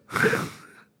 Woo!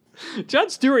 John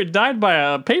Stewart died by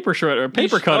a paper cutter.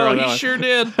 On that he sure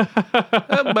did.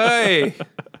 Oh, boy.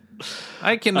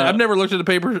 I've never looked at a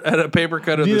paper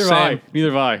cutter the same.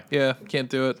 Neither have I. Yeah, can't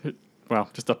do it. Well,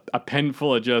 just a pen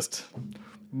full of just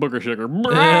booger sugar.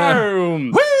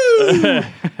 Boom! Woo!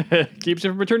 Keeps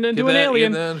you from turning into an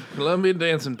alien. Get that Colombian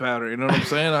dancing powder. You know what I'm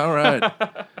saying? All right.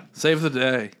 Save the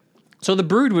day. So The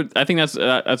Brood, I think that's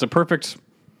a perfect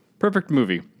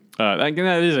movie. That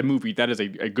is a movie. That is a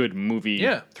good movie.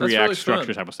 Yeah, 3-act really structure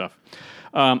fun. type of stuff.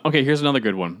 Okay, here's another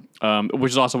good one,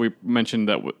 which is also we mentioned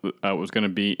that was going to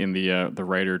be in the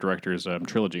writer-director's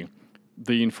trilogy,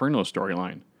 the Inferno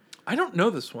storyline. I don't know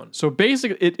this one. So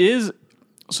basically, it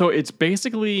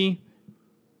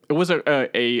was a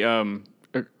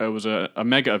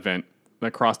mega event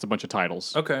that crossed a bunch of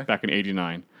titles. Okay. Back in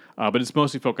 '89, but it's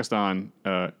mostly focused on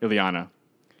Ileana,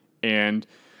 and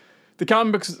the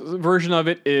comic books version of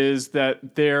it is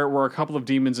that there were a couple of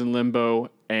demons in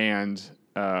limbo, and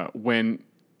when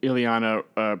Ileana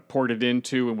ported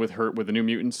into and with the New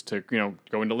Mutants to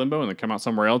go into limbo and then come out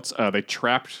somewhere else. They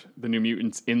trapped the New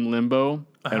Mutants in limbo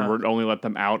and would only let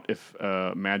them out if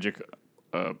magic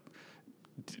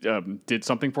did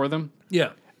something for them.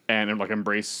 Yeah. And like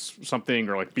embrace something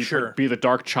or like be Sure. the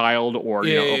dark child or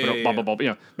open up blah blah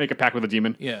blah, make a pact with a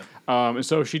demon. Yeah. And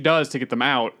so she does to get them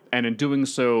out, and in doing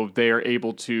so, they are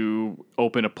able to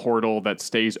open a portal that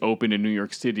stays open in New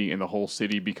York City, and the whole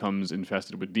city becomes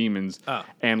infested with demons.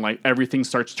 And like everything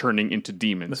starts turning into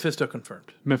demons. Mephisto confirmed.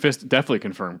 Mephisto definitely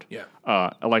confirmed. Yeah.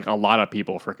 Like a lot of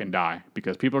people freaking die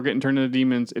because people are getting turned into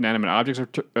demons. Inanimate objects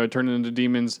are turning into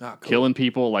demons, cool. killing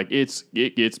people. Like it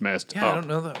gets messed Yeah, up. I don't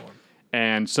know that one.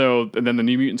 And then the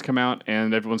New Mutants come out,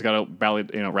 and everyone's got to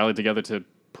rally together to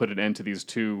put an end to these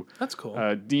two That's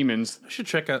cool. demons I should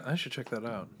check that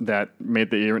out. that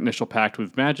made the initial pact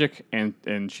with magic, and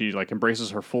she like embraces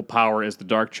her full power as the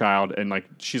Dark Child, and like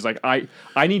she's like I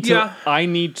need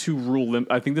to rule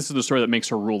Limbo. I think this is the story that makes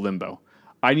her rule Limbo.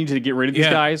 I need to get rid of these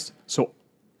guys. So,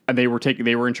 and they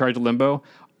were in charge of Limbo.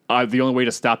 The only way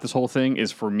to stop this whole thing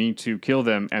is for me to kill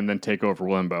them and then take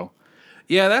over Limbo.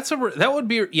 Yeah, that would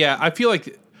be. Yeah, I feel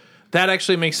like that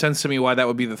actually makes sense to me. Why that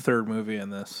would be the third movie in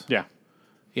this. Yeah.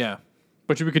 Yeah.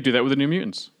 But we could do that with the New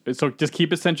Mutants. So just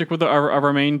keep it centric with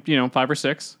our main, 5 or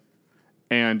 6,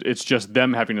 and it's just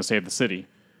them having to save the city.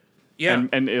 Yeah.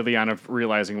 And Ileana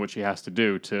realizing what she has to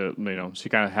do to, she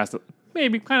kind of has to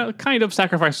maybe kind of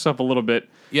sacrifice herself a little bit.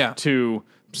 Yeah. To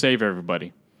save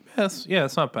everybody. Yes. Yeah,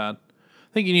 it's not bad.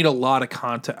 I think you need a lot of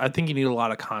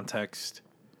context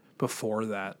before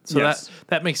that. So Yes.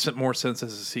 that makes it more sense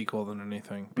as a sequel than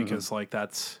anything because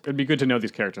that's. It'd be good to know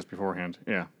these characters beforehand.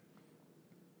 Yeah.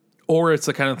 Or it's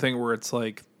the kind of thing where it's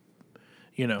like,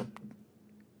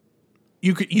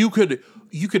 you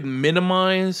could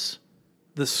minimize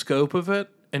the scope of it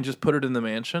and just put it in the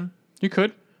mansion. You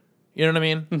could. You know what I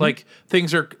mean? Mm-hmm. Like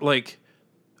things are like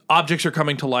objects are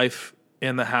coming to life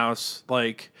in the house.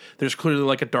 Like there's clearly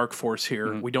like a dark force here.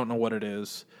 Mm-hmm. We don't know what it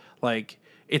is. Like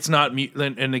it's not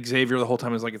mutant, and Xavier the whole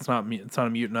time is like it's not a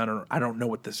mutant. I don't know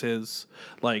what this is.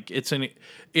 Like it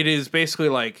is basically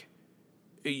like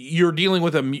you're dealing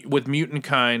with with mutant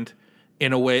kind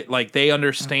in a way like they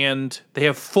understand they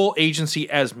have full agency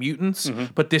as mutants,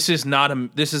 but this is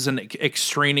an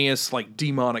extraneous like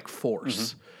demonic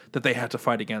force that they have to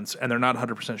fight against, and they're not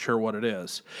 100% sure what it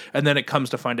is. And then it comes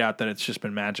to find out that it's just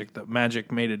been magic. That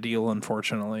magic made a deal,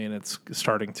 unfortunately, and it's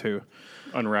starting to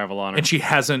unravel on her. And she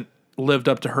hasn't lived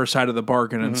up to her side of the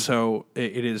bargain, and so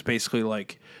it is basically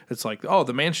like it's like, oh,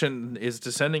 the mansion is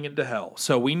descending into hell,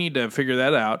 so we need to figure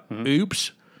that out.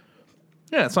 Oops.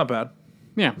 Yeah, it's not bad.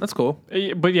 Yeah, That's cool.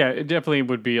 But yeah, it definitely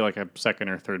would be like a second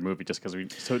or third movie just because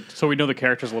we know the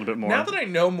characters a little bit more. Now that I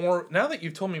know more, now that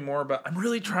you've told me more about, I'm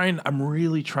really trying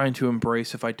to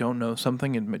embrace if I don't know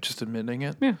something and just admitting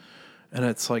it. Yeah. And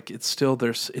it's like it still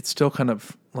kind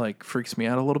of like freaks me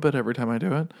out a little bit every time I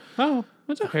do it. Oh,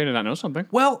 it's okay to not know something.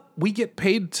 Well, we get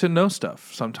paid to know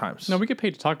stuff sometimes. No, we get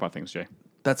paid to talk about things, Jay.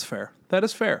 That's fair. That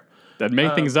is fair. That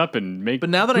make things up and make. But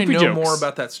now that I goofy know jokes. more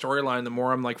about that storyline, the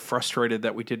more I'm like frustrated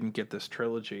that we didn't get this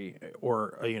trilogy,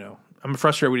 or I'm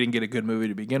frustrated we didn't get a good movie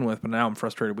to begin with. But now I'm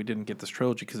frustrated we didn't get this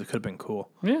trilogy because it could have been cool.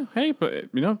 Yeah, hey, but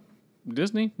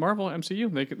Disney, Marvel,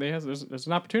 MCU, there's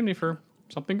an opportunity for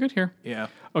something good here. Yeah.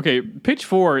 Okay, pitch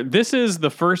 4. This is the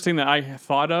first thing that I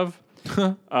thought of,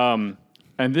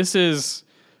 and this is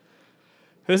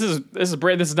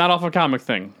brand. This is not off a comic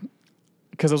thing.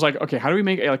 Because I was like, okay, how do we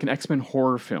make like an X-Men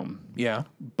horror film? Yeah.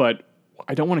 But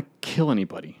I don't want to kill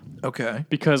anybody. Okay.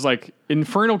 Because like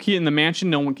Inferno Key in the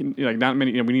mansion, no one can not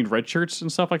many. We need red shirts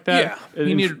and stuff like that.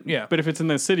 Yeah. But if it's in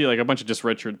the city, like a bunch of just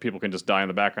red shirt people can just die in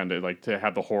the background to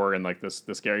have the horror and like the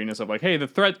scariness of like, hey, the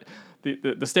threat,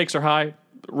 the stakes are high.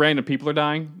 Random people are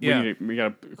dying. Yeah. We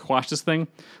gotta quash this thing.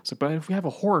 So, but if we have a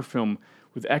horror film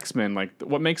with X-Men, like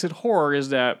what makes it horror is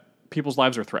that people's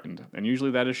lives are threatened, and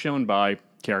usually that is shown by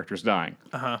characters dying.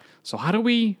 So how do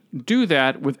we do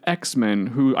that with X-Men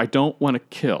who I don't want to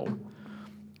kill?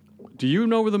 Do you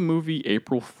know the movie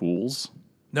April Fools?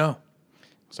 No.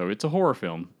 So it's a horror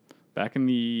film back in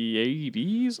the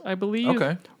 80s, I believe.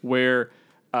 Okay. Where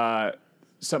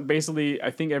so basically I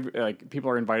think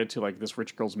people are invited to like this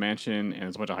rich girl's mansion, and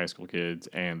it's a bunch of high school kids,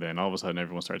 and then all of a sudden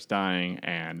everyone starts dying,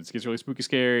 and it gets really spooky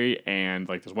scary, and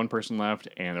like there's one person left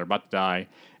and they're about to die,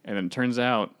 and then it turns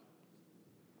out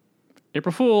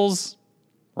April Fools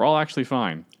were all actually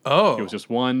fine. Oh. It was just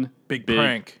one Big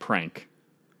prank.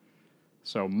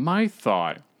 So my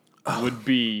thought would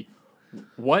be,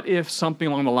 what if something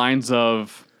along the lines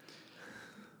of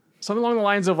something along the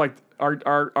lines of like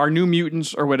our new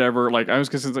mutants or whatever. Like I was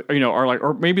gonna say, are like,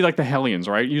 or maybe like the Hellions,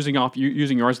 right? Using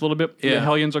yours a little bit. Yeah. The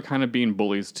Hellions are kind of being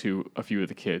bullies to a few of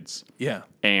the kids. Yeah.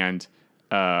 And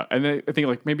then I think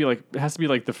like maybe like it has to be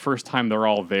like the first time they're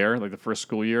all there, like the first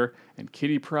school year, and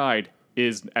Kitty Pryde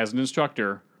is as an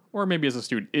instructor or maybe as a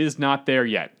student is not there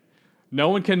yet. No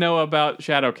one can know about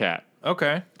Shadowcat.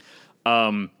 Okay.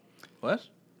 What?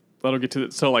 That'll get to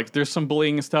so like there's some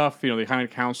bullying and stuff. They kind of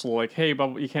counsel like, hey,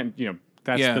 but you can't.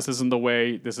 This isn't the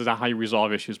way. This is not how you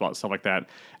resolve issues about stuff like that.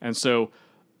 And so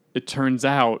it turns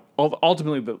out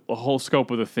ultimately the whole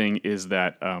scope of the thing is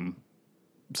that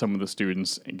some of the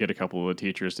students get a couple of the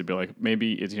teachers to be like,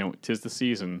 maybe it's 'tis the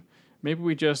season. Maybe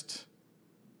we just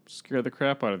scare the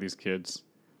crap out of these kids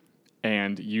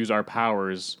and use our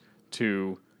powers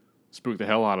to spook the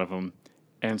hell out of them.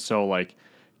 And so like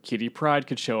Kitty Pryde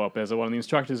could show up as one of the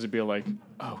instructors and be like,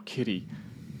 oh, Kitty,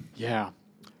 yeah,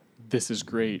 this is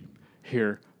great.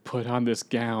 Here, put on this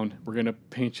gown. We're going to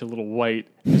paint you a little white.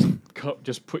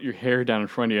 Just put your hair down in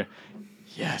front of you.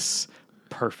 Yes,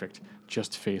 perfect.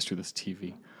 Just phase through this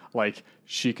TV. Like,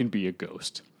 she can be a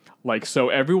ghost. Like, so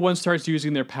everyone starts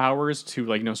using their powers to,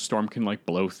 like, Storm can, like,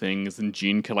 blow things, and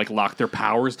Jean can, like, lock their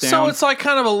powers down. So it's like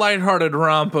kind of a lighthearted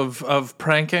romp of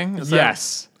pranking?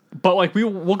 Yes. But, like,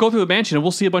 we'll go through the mansion, and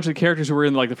we'll see a bunch of the characters who were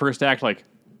in, like, the first act, like,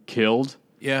 killed.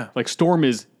 Yeah. Like, Storm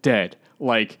is dead.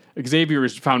 Like, Xavier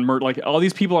is found murdered. Like, all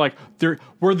these people are, like,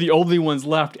 we're the only ones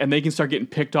left, and they can start getting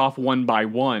picked off one by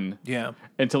one. Yeah.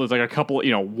 Until there's, like, a couple,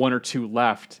 one or two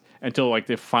left. Until, like,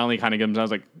 they finally kind of get them down. I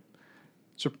was like,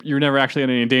 so you're never actually in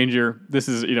any danger. This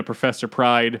is, Professor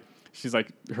Pryde. She's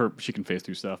like, she can phase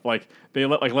through stuff. Like, they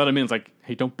let him in. It's like,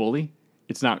 hey, don't bully.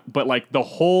 It's not, but like the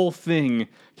whole thing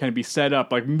can be set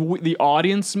up. Like the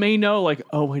audience may know, like,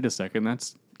 oh, wait a second,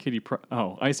 that's Kitty Pryde.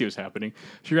 Oh, I see what's happening.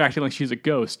 She's acting like she's a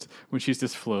ghost when she's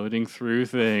just floating through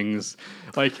things.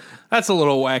 Like that's a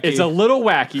little wacky. It's a little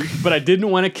wacky, but I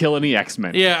didn't want to kill any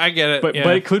X-Men. Yeah, I get it. But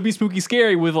it could be spooky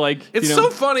scary with like. It's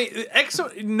so funny.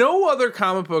 No other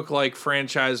comic book like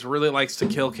franchise really likes to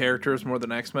kill characters more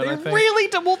than X-Men. I think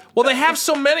really double. Well, they have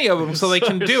so many of them, so they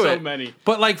can do it. So many.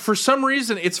 But like for some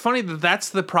reason, it's funny that that's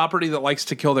the property that likes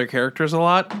to kill their characters a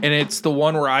lot, and it's the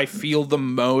one where I feel the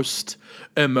most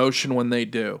emotion when they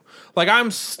do. Like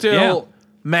I'm still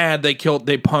mad they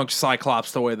punked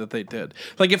Cyclops the way that they did.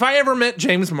 Like if I ever met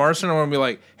James Marsden, I want to be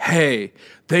like, hey,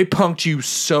 they punked you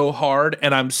so hard,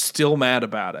 and I'm still mad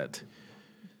about it.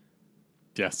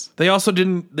 Yes. They also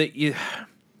didn't. But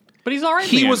he's all right.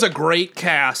 He was a great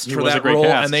cast for that role,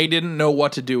 and they didn't know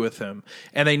what to do with him,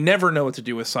 and they never know what to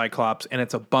do with Cyclops, and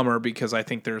it's a bummer because I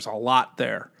think there's a lot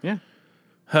there. Yeah.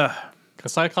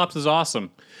 Because Cyclops is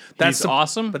awesome. He's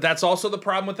awesome. But that's also the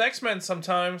problem with X-Men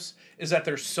sometimes, is that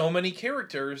there's so many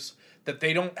characters that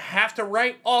they don't have to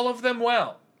write all of them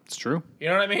well. It's true. You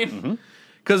know what I mean?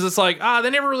 Because it's like, they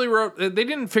never really wrote, they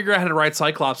didn't figure out how to write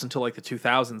Cyclops until like the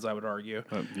 2000s, I would argue.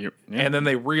 And then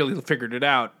they really figured it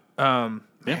out.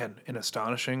 Man, and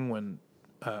astonishing when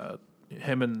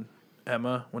him and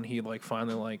Emma, when he like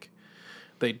finally like,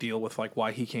 they deal with like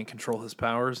why he can't control his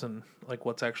powers and like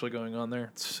what's actually going on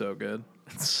there. It's so good.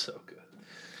 It's so good.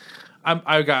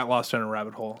 I got lost in a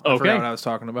rabbit hole. I forgot what I was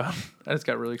talking about. I just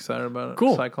got really excited about it.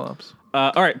 Cool. Cyclops.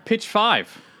 All right, pitch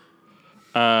 5.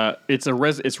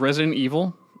 It's Resident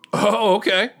Evil. Oh,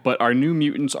 okay. But our new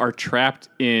mutants are trapped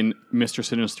in Mr.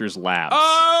 Sinister's labs.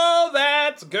 Oh,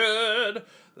 that's good.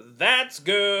 That's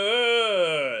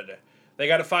good. They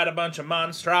got to fight a bunch of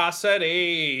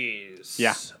monstrosities.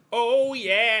 Yeah. Oh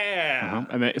yeah.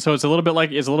 And so it's a little bit like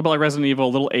Resident Evil,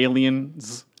 a little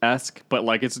Aliens-esque, but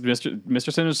like it's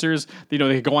Mr. Sinister's.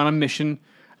 They go on a mission,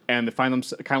 and they find them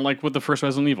kind of like with the first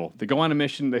Resident Evil. They go on a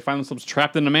mission, they find themselves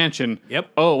trapped in a mansion.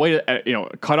 Yep. Oh wait,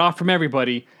 cut off from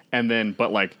everybody, and then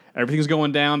but like everything's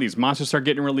going down. These monsters start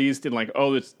getting released, and like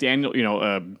it's Daniel.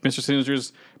 Mr.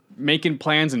 Sinister's making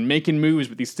plans and making moves,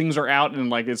 but these things are out, and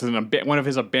like it's in one of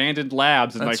his abandoned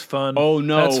labs. And that's like, fun. Oh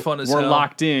no, that's fun as we're hell.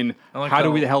 locked in. Like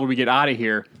How the hell do we get out of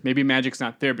here? Maybe magic's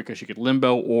not there because she could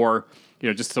limbo, or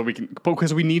just so we can,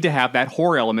 because we need to have that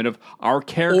horror element of our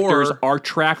characters are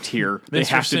trapped here. They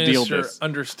have to deal with this.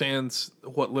 Understands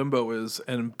what limbo is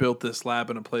and built this lab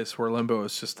in a place where limbo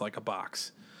is just like a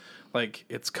box. Like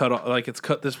it's cut off. Like it's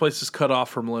cut. This place is cut off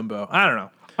from limbo. I don't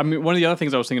know. I mean, one of the other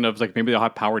things I was thinking of is like maybe they'll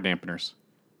have power dampeners.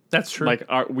 That's true. Like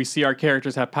we see our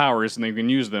characters have powers and they can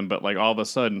use them, but like all of a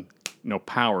sudden, no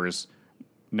powers.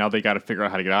 Now they got to figure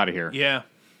out how to get out of here. Yeah.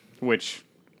 Which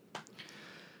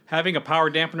having a power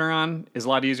dampener on is a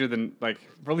lot easier than like,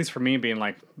 or at least for me, being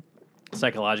like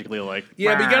psychologically like.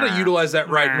 Yeah, but you got to utilize that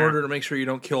right in order to make sure you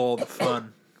don't kill all the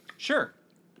fun. Sure.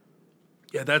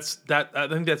 Yeah, I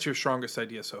think that's your strongest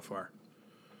idea so far.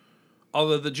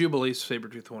 Although the Jubilee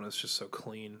Sabretooth one is just so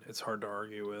clean, it's hard to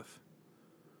argue with.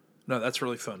 No, that's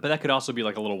really fun. But that could also be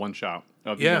like a little one shot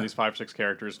of these 5-6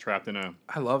 characters trapped in a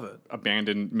I love it.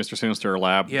 abandoned Mr. Sinister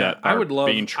lab that I are would love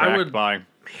being tracked by.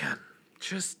 Man,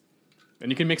 just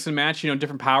And you can mix and match,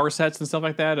 different power sets and stuff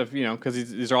like that. Of because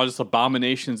these are all just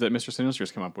abominations that Mr.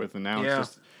 Sinister's come up with, and now it's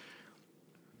just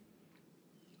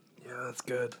that's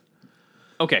good.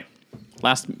 okay.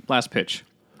 Last pitch.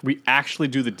 We actually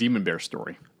do the Demon Bear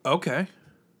story. Okay.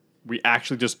 We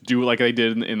actually just do like they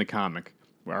did in the comic.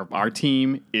 Our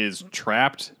team is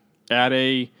trapped at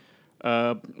a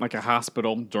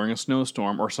hospital during a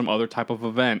snowstorm or some other type of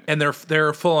event, And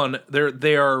they're full on.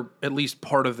 They are at least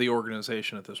part of the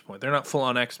organization at this point. They're not full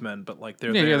on X-Men, but like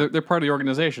they're there. Yeah, they're part of the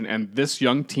organization, and this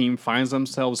young team finds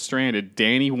themselves stranded.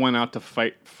 Danny went out to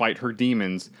fight her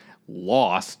demons,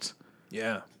 lost.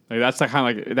 Yeah. Like, that's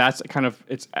kind of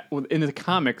it's in the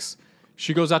comics.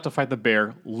 She goes out to fight the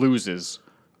bear, loses.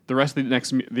 The rest of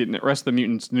the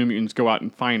New Mutants go out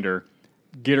and find her,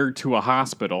 get her to a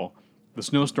hospital. The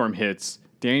snowstorm hits.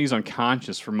 Danny's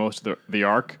unconscious for most of the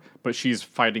arc, but she's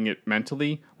fighting it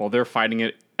mentally while they're fighting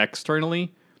it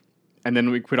externally. And then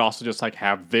we could also just like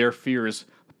have their fears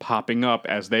popping up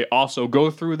as they also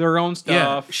go through their own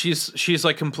stuff. Yeah, she's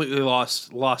like completely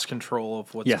lost control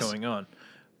of what's going on.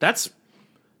 That's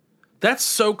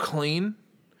so clean.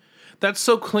 That's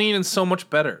so clean and so much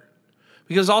better.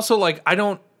 Because also like I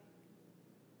want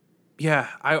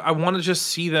to just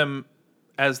see them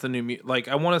as the new like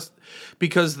I want to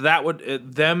because that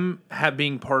would them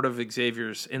being part of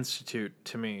Xavier's Institute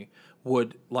to me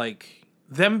would like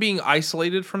them being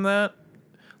isolated from that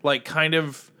like kind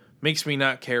of makes me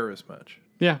not care as much.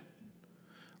 Yeah.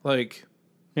 Like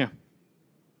Yeah,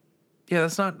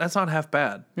 that's not half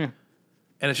bad. Yeah.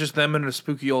 And it's just them in a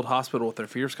spooky old hospital with their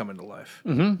fears coming to life.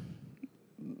 Mm-hmm.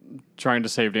 Trying to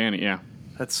save Danny, yeah.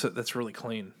 That's really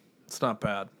clean. It's not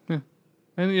bad. Yeah.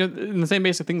 And and the same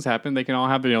basic things happen. They can all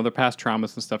have their past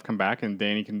traumas and stuff come back, and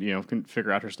Danny can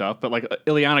figure out her stuff. But like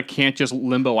Ileana can't just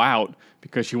limbo out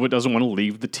because she doesn't want to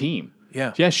leave the team.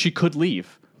 Yeah. Yes, she could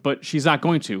leave, but she's not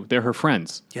going to. They're her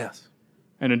friends. Yes.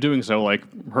 And in doing so, like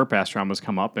her past traumas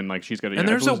come up, and like she's got to. And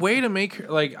there's a way to make her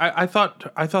like I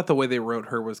thought the way they wrote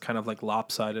her was kind of like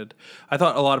lopsided. I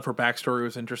thought a lot of her backstory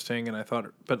was interesting,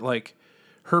 and but like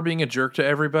her being a jerk to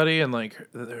everybody and like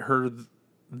her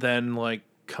then like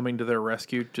coming to their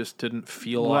rescue just didn't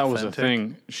feel authentic. That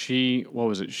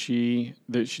was the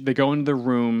thing. They go into the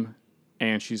room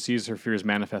and she sees her fears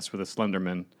manifest with a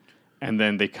Slenderman, and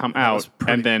then they come out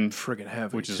and then friggin'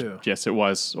 heavy, which is too. Yes, it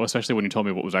was. Well, especially when you told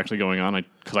me what was actually going on,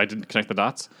 because I didn't connect the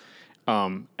dots.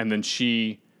 And then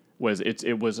it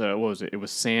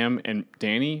was Sam and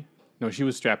Danny. No, she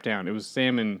was strapped down. It was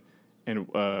Sam and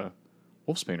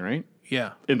Wolfsbane, right?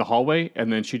 Yeah. In the hallway,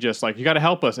 and then she just like, you got to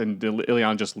help us, and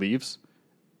Ileana just leaves,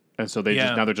 and so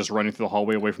now they're just running through the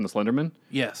hallway away from the Slenderman.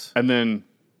 Yes. And then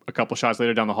a couple shots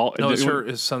later down the hall, No, it's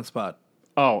Sunspot.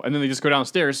 Oh, and then they just go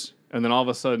downstairs, and then all of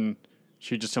a sudden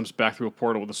she just jumps back through a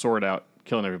portal with a sword out,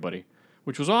 killing everybody,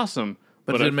 which was awesome.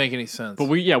 But it didn't make any sense. But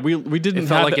we didn't. It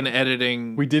felt like an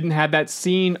editing. We didn't have that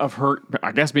scene of her.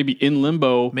 I guess maybe in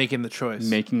limbo, making the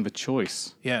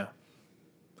choice. Yeah.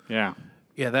 Yeah.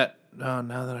 That. Now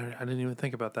that I didn't even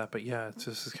think about that, but yeah, it's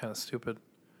just kind of stupid.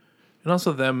 And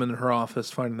also them in her office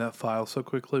finding that file so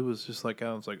quickly was just like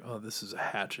I was like, oh, this is a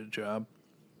hatchet job.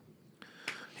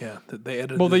 Yeah, they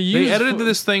edited. Well, they edited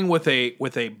this thing with a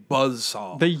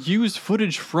buzzsaw. They used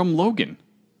footage from Logan.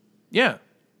 Yeah.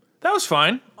 That was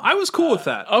fine. I was cool with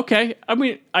that. Okay, I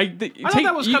mean, I thought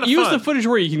that was kind of use fun. the footage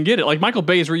where you can get it. Like Michael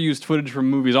Bay's reused footage from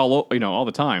movies all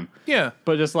the time. Yeah,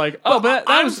 but just like I'm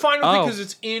fine with it because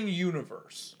it's in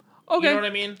universe. Okay, you know what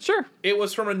I mean? Sure. It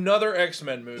was from another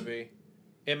X-Men movie.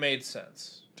 It made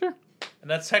sense. Sure. And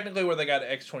that's technically where they got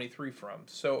X-23 from.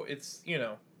 So it's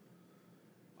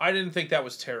I didn't think that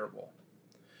was terrible.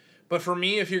 But for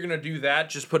me, if you're gonna do that,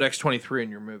 just put X-23 in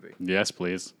your movie. Yes,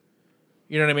 please.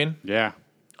 You know what I mean? Yeah.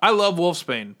 I love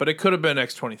Wolfsbane, but it could have been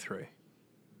X-23.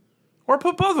 Or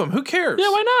put both of them. Who cares? Yeah,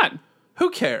 why not? Who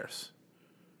cares?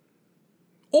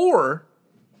 Or,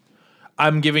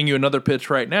 I'm giving you another pitch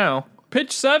right now.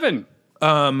 Pitch 7.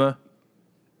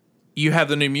 You have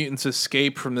the New Mutants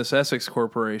escape from this Essex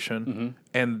corporation,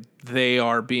 and they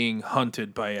are being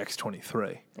hunted by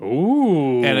X-23.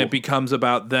 Ooh. And it becomes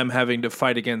about them having to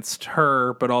fight against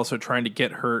her, but also trying to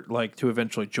get her to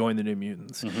eventually join the New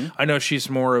Mutants. I know she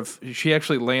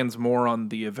actually lands more on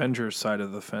the Avengers side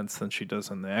of the fence than she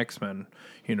does in the X-Men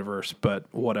universe, but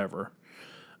whatever.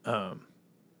 That's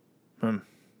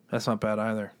not bad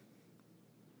either.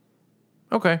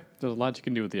 Okay. There's a lot you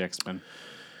can do with the X-Men.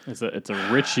 It's a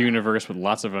rich universe with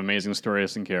lots of amazing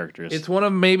stories and characters. It's one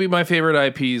of maybe my favorite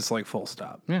IPs, like full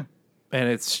stop. Yeah. And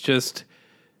it's just...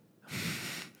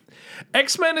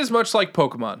 X-Men is much like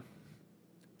Pokemon.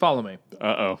 Follow me.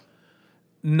 Uh-oh.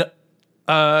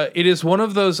 It is one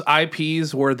of those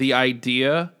IPs where the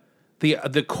idea,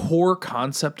 the core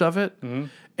concept of it,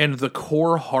 and the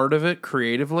core heart of it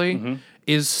creatively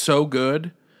is so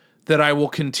good that I will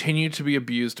continue to be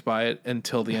abused by it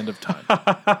until the end of time.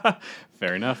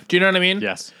 Fair enough. Do you know what I mean?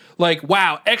 Yes. Like,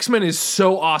 wow, X-Men is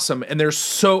so awesome, and they're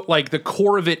so, like, the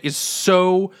core of it is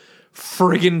so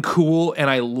friggin' cool, and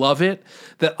I love it,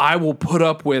 that I will put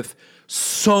up with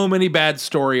so many bad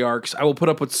story arcs. I will put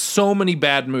up with so many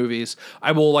bad movies.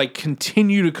 I will, like,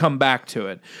 continue to come back to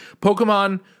it.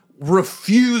 Pokemon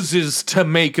refuses to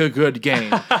make a good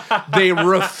game. They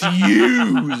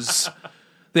refuse.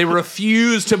 They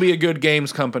refuse to be a good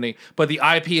games company, but the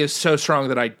IP is so strong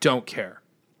that I don't care.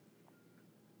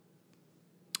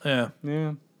 Yeah.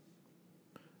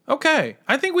 Okay.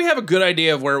 I think we have a good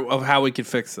idea of how we could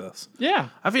fix this. Yeah.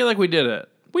 I feel like we did it.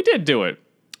 We did do it.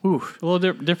 Oof. A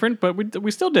little different, but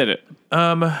we still did it.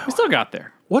 We still got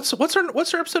there. What's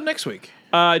our episode next week?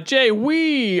 Jay,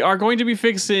 we are going to be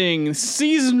fixing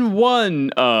season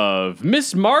 1 of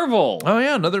Miss Marvel. Oh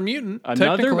yeah, another mutant.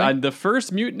 technically. The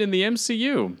first mutant in the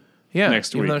MCU. Yeah,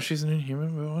 next even week. though she's an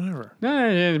Inhuman, but whatever. No,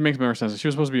 it makes more sense. She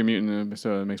was supposed to be a mutant,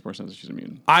 so it makes more sense that she's a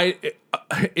mutant.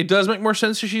 It does make more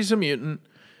sense that she's a mutant.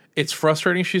 It's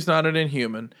frustrating she's not an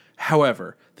Inhuman.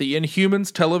 However, the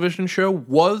Inhumans television show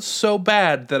was so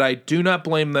bad that I do not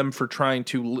blame them for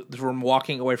from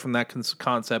walking away from that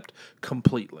concept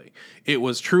completely. It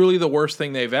was truly the worst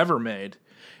thing they've ever made.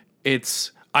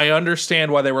 I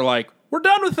understand why they were like, we're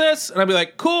done with this. And I'd be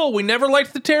like, cool, we never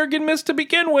liked the Terrigen Mist to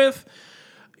begin with.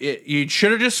 You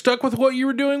should have just stuck with what you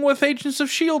were doing with Agents of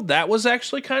S.H.I.E.L.D. That was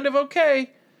actually kind of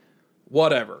okay.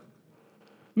 Whatever.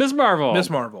 Miss Marvel.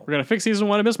 We're going to fix season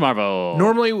 1 of Miss Marvel.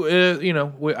 Normally,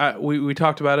 we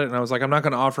talked about it, and I was like, I'm not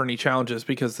going to offer any challenges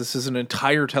because this is an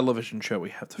entire television show we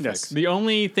have to fix. The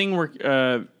only thing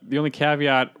the only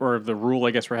caveat or the rule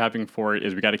I guess we're having for it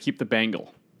is we got to keep the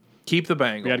bangle. Keep the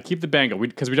bangle. We got to keep the bangle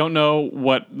because we don't know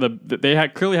what they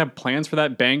clearly have plans for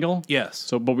that bangle. Yes.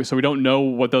 So we don't know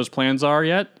what those plans are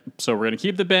yet. So we're going to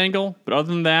keep the bangle, but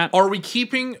other than that, Are we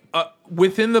keeping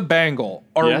within the bangle?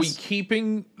 Are Yes. we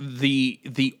keeping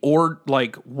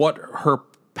like what her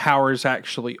powers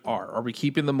actually are? Are we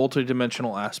keeping the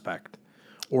multidimensional aspect,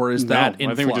 or is that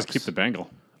in I think we just flux? keep the bangle.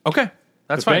 Okay,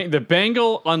 that's fine. The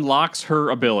bangle unlocks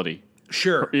her ability.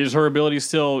 Sure. Is her ability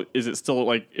still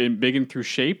like big and through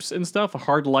shapes and stuff? A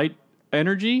hard light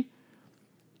energy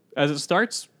as it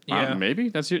starts? Yeah. Maybe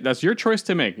that's your choice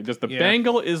to make. Just the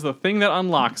bangle is the thing that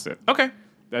unlocks it. Okay.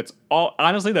 That's all.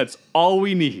 Honestly, that's all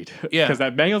we need. Yeah. Because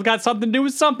that bangle's got something to do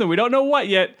with something. We don't know what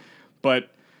yet, but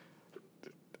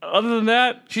other than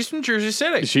that, She's from Jersey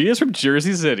City. she is from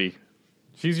Jersey City.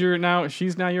 She's now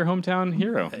your hometown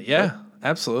hero. Yeah,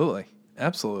 absolutely.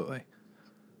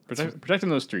 Protecting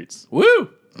those streets. Woo!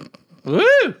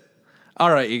 Woo!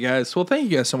 All right, you guys. Well, thank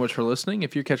you guys so much for listening.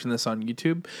 If you're catching this on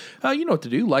YouTube, you know what to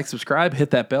do. Like, subscribe,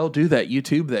 hit that bell, do that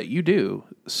YouTube that you do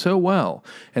so well.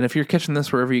 And if you're catching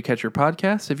this wherever you catch your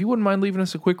podcasts, if you wouldn't mind leaving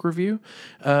us a quick review,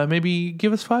 maybe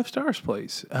give us 5 stars,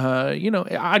 please.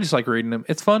 I just like reading them.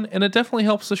 It's fun, and it definitely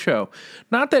helps the show.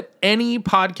 Not that any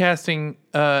podcasting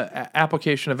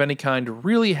application of any kind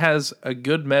really has a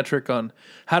good metric on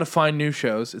how to find new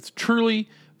shows. It's truly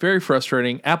very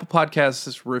frustrating. Apple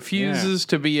Podcasts refuses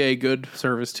to be a good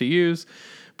service to use,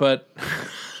 but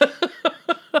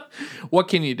what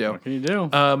can you do? What can you do?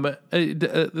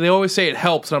 They always say it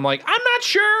helps, and I'm like, I'm not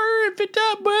sure if it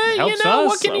does, but Helps us.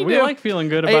 what can you do? We like feeling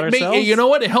good about ourselves. You know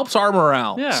what? It helps our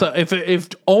morale. Yeah. So if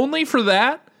only for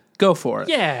that, go for it.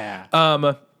 Yeah.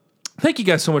 Thank you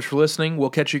guys so much for listening.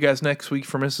 We'll catch you guys next week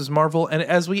for Mrs. Marvel, and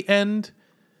as we end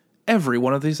every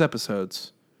one of these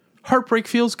episodes, heartbreak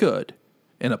feels good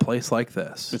in a place like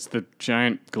this. It's the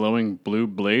giant glowing blue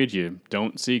blade you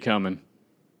don't see coming.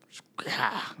 It's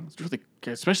really,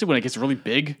 especially when it gets really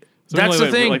big. That's the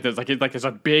thing. Like there's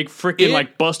a big freaking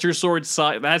like Buster Sword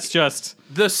size. That's just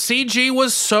the CG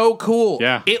was so cool.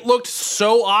 Yeah, it looked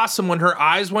so awesome when her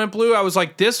eyes went blue. I was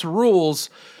like, this rules.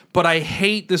 But I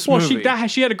hate this movie.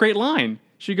 She had a great line.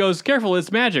 She goes, "Careful,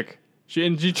 it's magic." She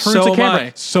turns So to am camera.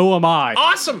 I. So am I.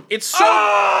 Awesome! It's so.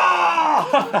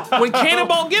 When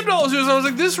Cannonball Gibdall was, I was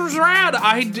like, "This was rad."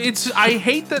 I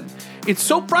hate that. It's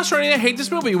so frustrating. I hate this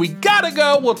movie. We gotta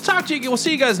go. We'll talk to you. We'll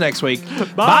see you guys next week.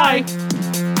 Bye.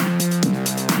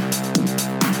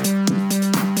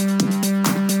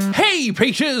 Hey,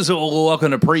 peaches!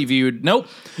 Welcome to Previewed. Nope.